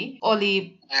 hopefully,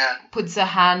 Oli puts a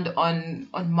hand on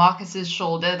Marcus's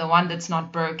shoulder, the one that's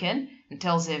not broken, and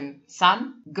tells him,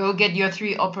 son, go get your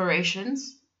 3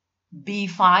 operations, be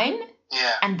fine,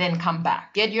 and then come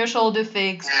back. Get your shoulder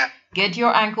fixed. Yeah. Get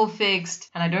your ankle fixed,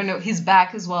 and I don't know, his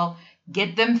back as well.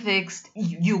 Get them fixed.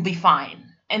 You'll be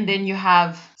fine. And then you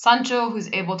have Sancho, who's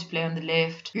able to play on the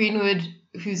left, Greenwood,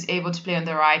 who's able to play on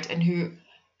the right, and who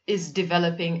is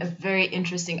developing a very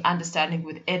interesting understanding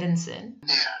with Edinson.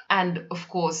 Yeah. And of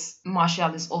course,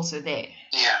 Martial is also there.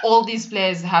 Yeah. All these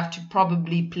players have to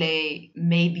probably play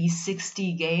maybe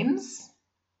 60 games.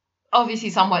 Obviously,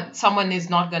 someone is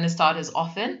not going to start as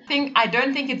often. I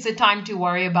don't think it's a time to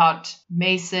worry about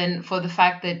Mason, for the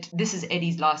fact that this is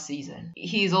Eddie's last season.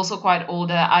 He's also quite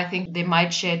older. I think they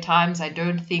might share times. I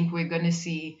don't think we're going to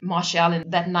see Martial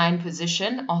in that 9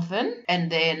 position often. And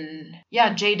then,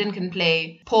 Jadon can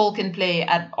play. Paul can play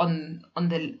on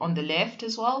the left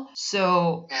as well.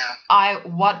 So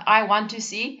what I want to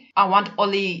see, I want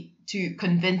Oli to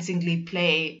convincingly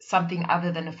play something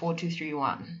other than a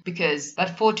 4-2-3-1, because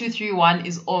that 4-2-3-1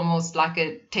 is almost like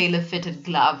a tailor-fitted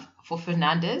glove for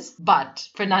Fernandes, but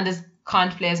Fernandes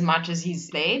can't play as much as he's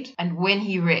played, and when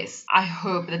he rests, I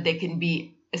hope that there can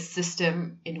be a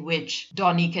system in which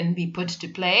Donny can be put to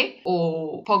play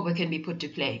or Pogba can be put to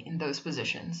play in those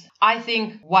positions. I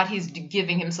think what he's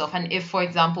giving himself, and if, for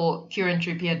example, Kieran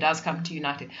Trippier does come to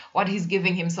United, what he's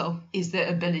giving himself is the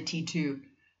ability to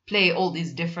play all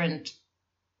these different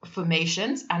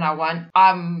formations, and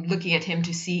I'm looking at him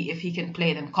to see if he can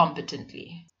play them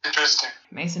competently. Interesting.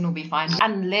 Mason will be fine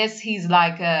unless he's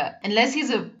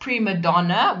a prima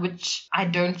donna, which I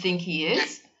don't think he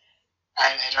is.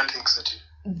 I don't think so too.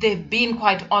 They've been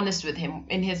quite honest with him.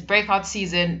 In his breakout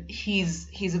season,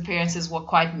 his appearances were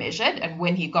quite measured, and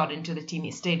when he got into the team,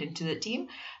 he stayed into the team.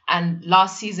 And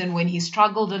last season, when he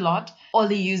struggled a lot,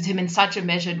 Oli used him in such a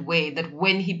measured way that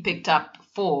when he picked up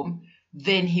form,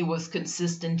 then he was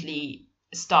consistently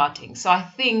starting. So I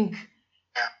think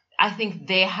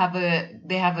they have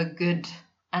a good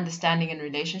understanding and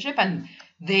relationship, and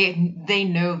they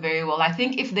know very well. I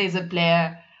think if there's a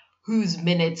player whose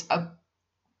minutes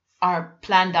are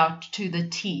planned out to the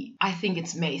T, I think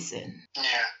it's Mason. Yeah.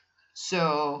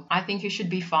 So I think you should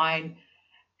be fine.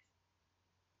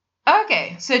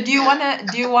 Okay, so do you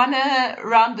wanna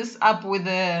round this up with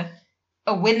a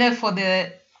winner for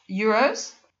the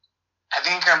Euros? I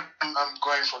think I'm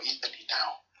going for Italy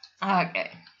now.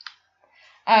 Okay.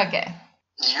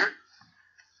 You?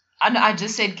 And I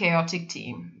just said chaotic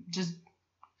team. Just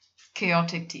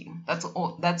chaotic team. That's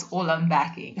all I'm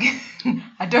backing.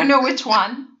 I don't know which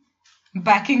one. I'm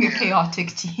backing a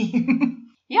chaotic team.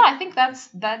 Yeah, I think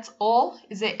that's all.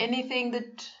 Is there anything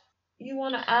that you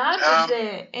want to add? Is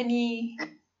there any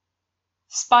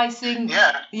spicing?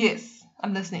 Yeah. Yes,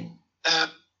 I'm listening.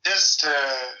 Just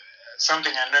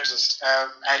something I noticed.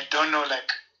 I don't know,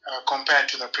 compared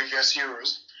to the previous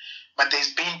Euros, but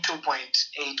there's been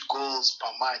 2.8 goals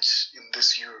per match in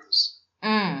this Euros.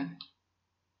 I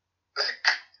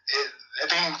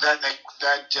think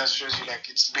that just shows you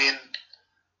it's been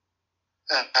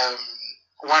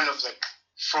one of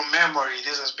from memory.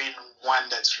 This has been one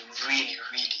that's really,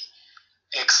 really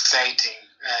exciting,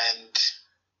 and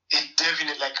it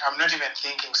definitely I'm not even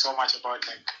thinking so much about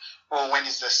when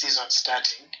is the season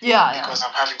starting? Yeah, because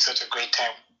I'm having such a great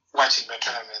time watching the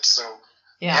tournament. So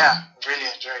really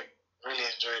enjoyed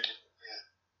it.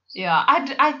 Yeah,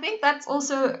 I think that's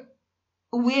also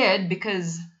weird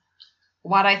because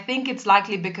what I think it's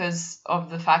likely because of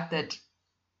the fact that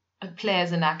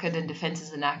players are knackered and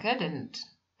defenses are knackered and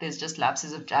there's just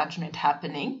lapses of judgment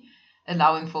happening,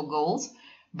 allowing for goals.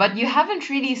 But you haven't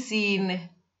really seen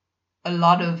a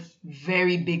lot of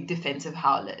very big defensive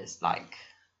howlers.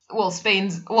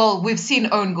 We've seen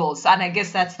own goals, and I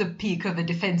guess that's the peak of a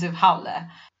defensive howler.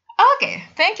 Okay,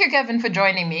 thank you, Kevin, for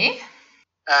joining me.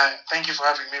 Thank you for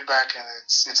having me back, and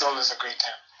it's always a great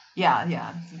time.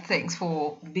 Yeah. Thanks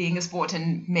for being a sport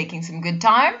and making some good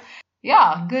time.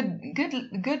 Yeah,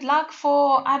 good luck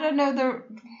for, I don't know,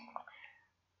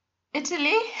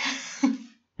 Italy.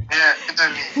 Yeah,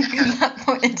 Italy. Good luck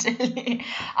for Italy.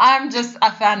 I'm just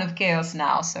a fan of chaos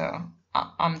now, so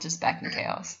I'm just back in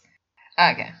chaos.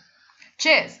 Okay.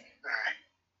 Cheers. All right.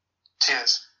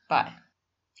 Cheers. Bye.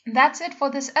 That's it for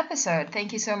this episode.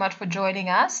 Thank you so much for joining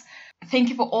us. Thank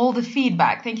you for all the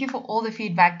feedback. Thank you for all the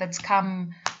feedback that's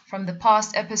come from the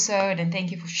past episode, and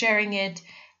thank you for sharing it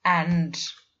and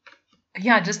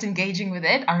just engaging with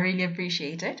it. I really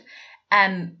appreciate it.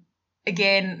 And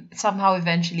again, somehow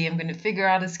eventually I'm going to figure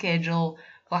out a schedule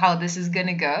for how this is going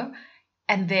to go.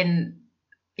 And then,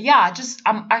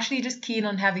 I'm actually just keen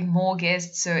on having more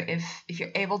guests. So if you're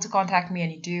able to contact me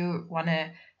and you do want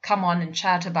to come on and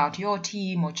chat about your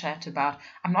team or chat about,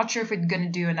 I'm not sure if I'm going to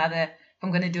do another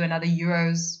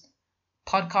Euros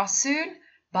podcast soon,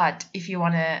 but if you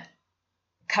want to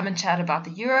come and chat about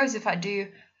the Euros, if I do,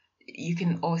 you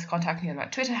can always contact me on my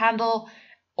Twitter handle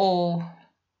or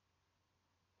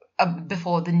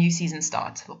before the new season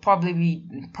starts. We'll probably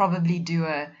do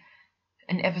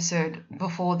an episode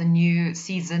before the new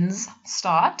seasons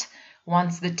start,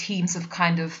 once the teams have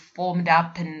kind of formed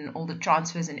up and all the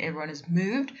transfers and everyone has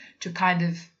moved, to kind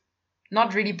of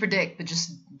not really predict, but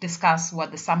just discuss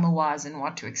what the summer was and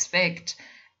what to expect.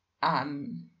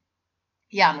 And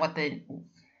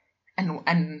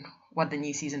what the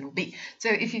new season will be. So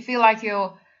if you feel like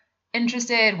you're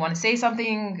interested, want to say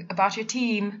something about your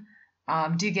team,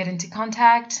 do get into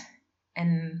contact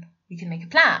and we can make a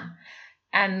plan.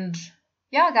 And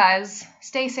guys,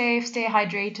 stay safe, stay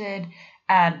hydrated,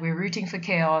 and we're rooting for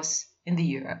chaos in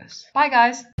the Euros. Bye,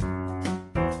 guys.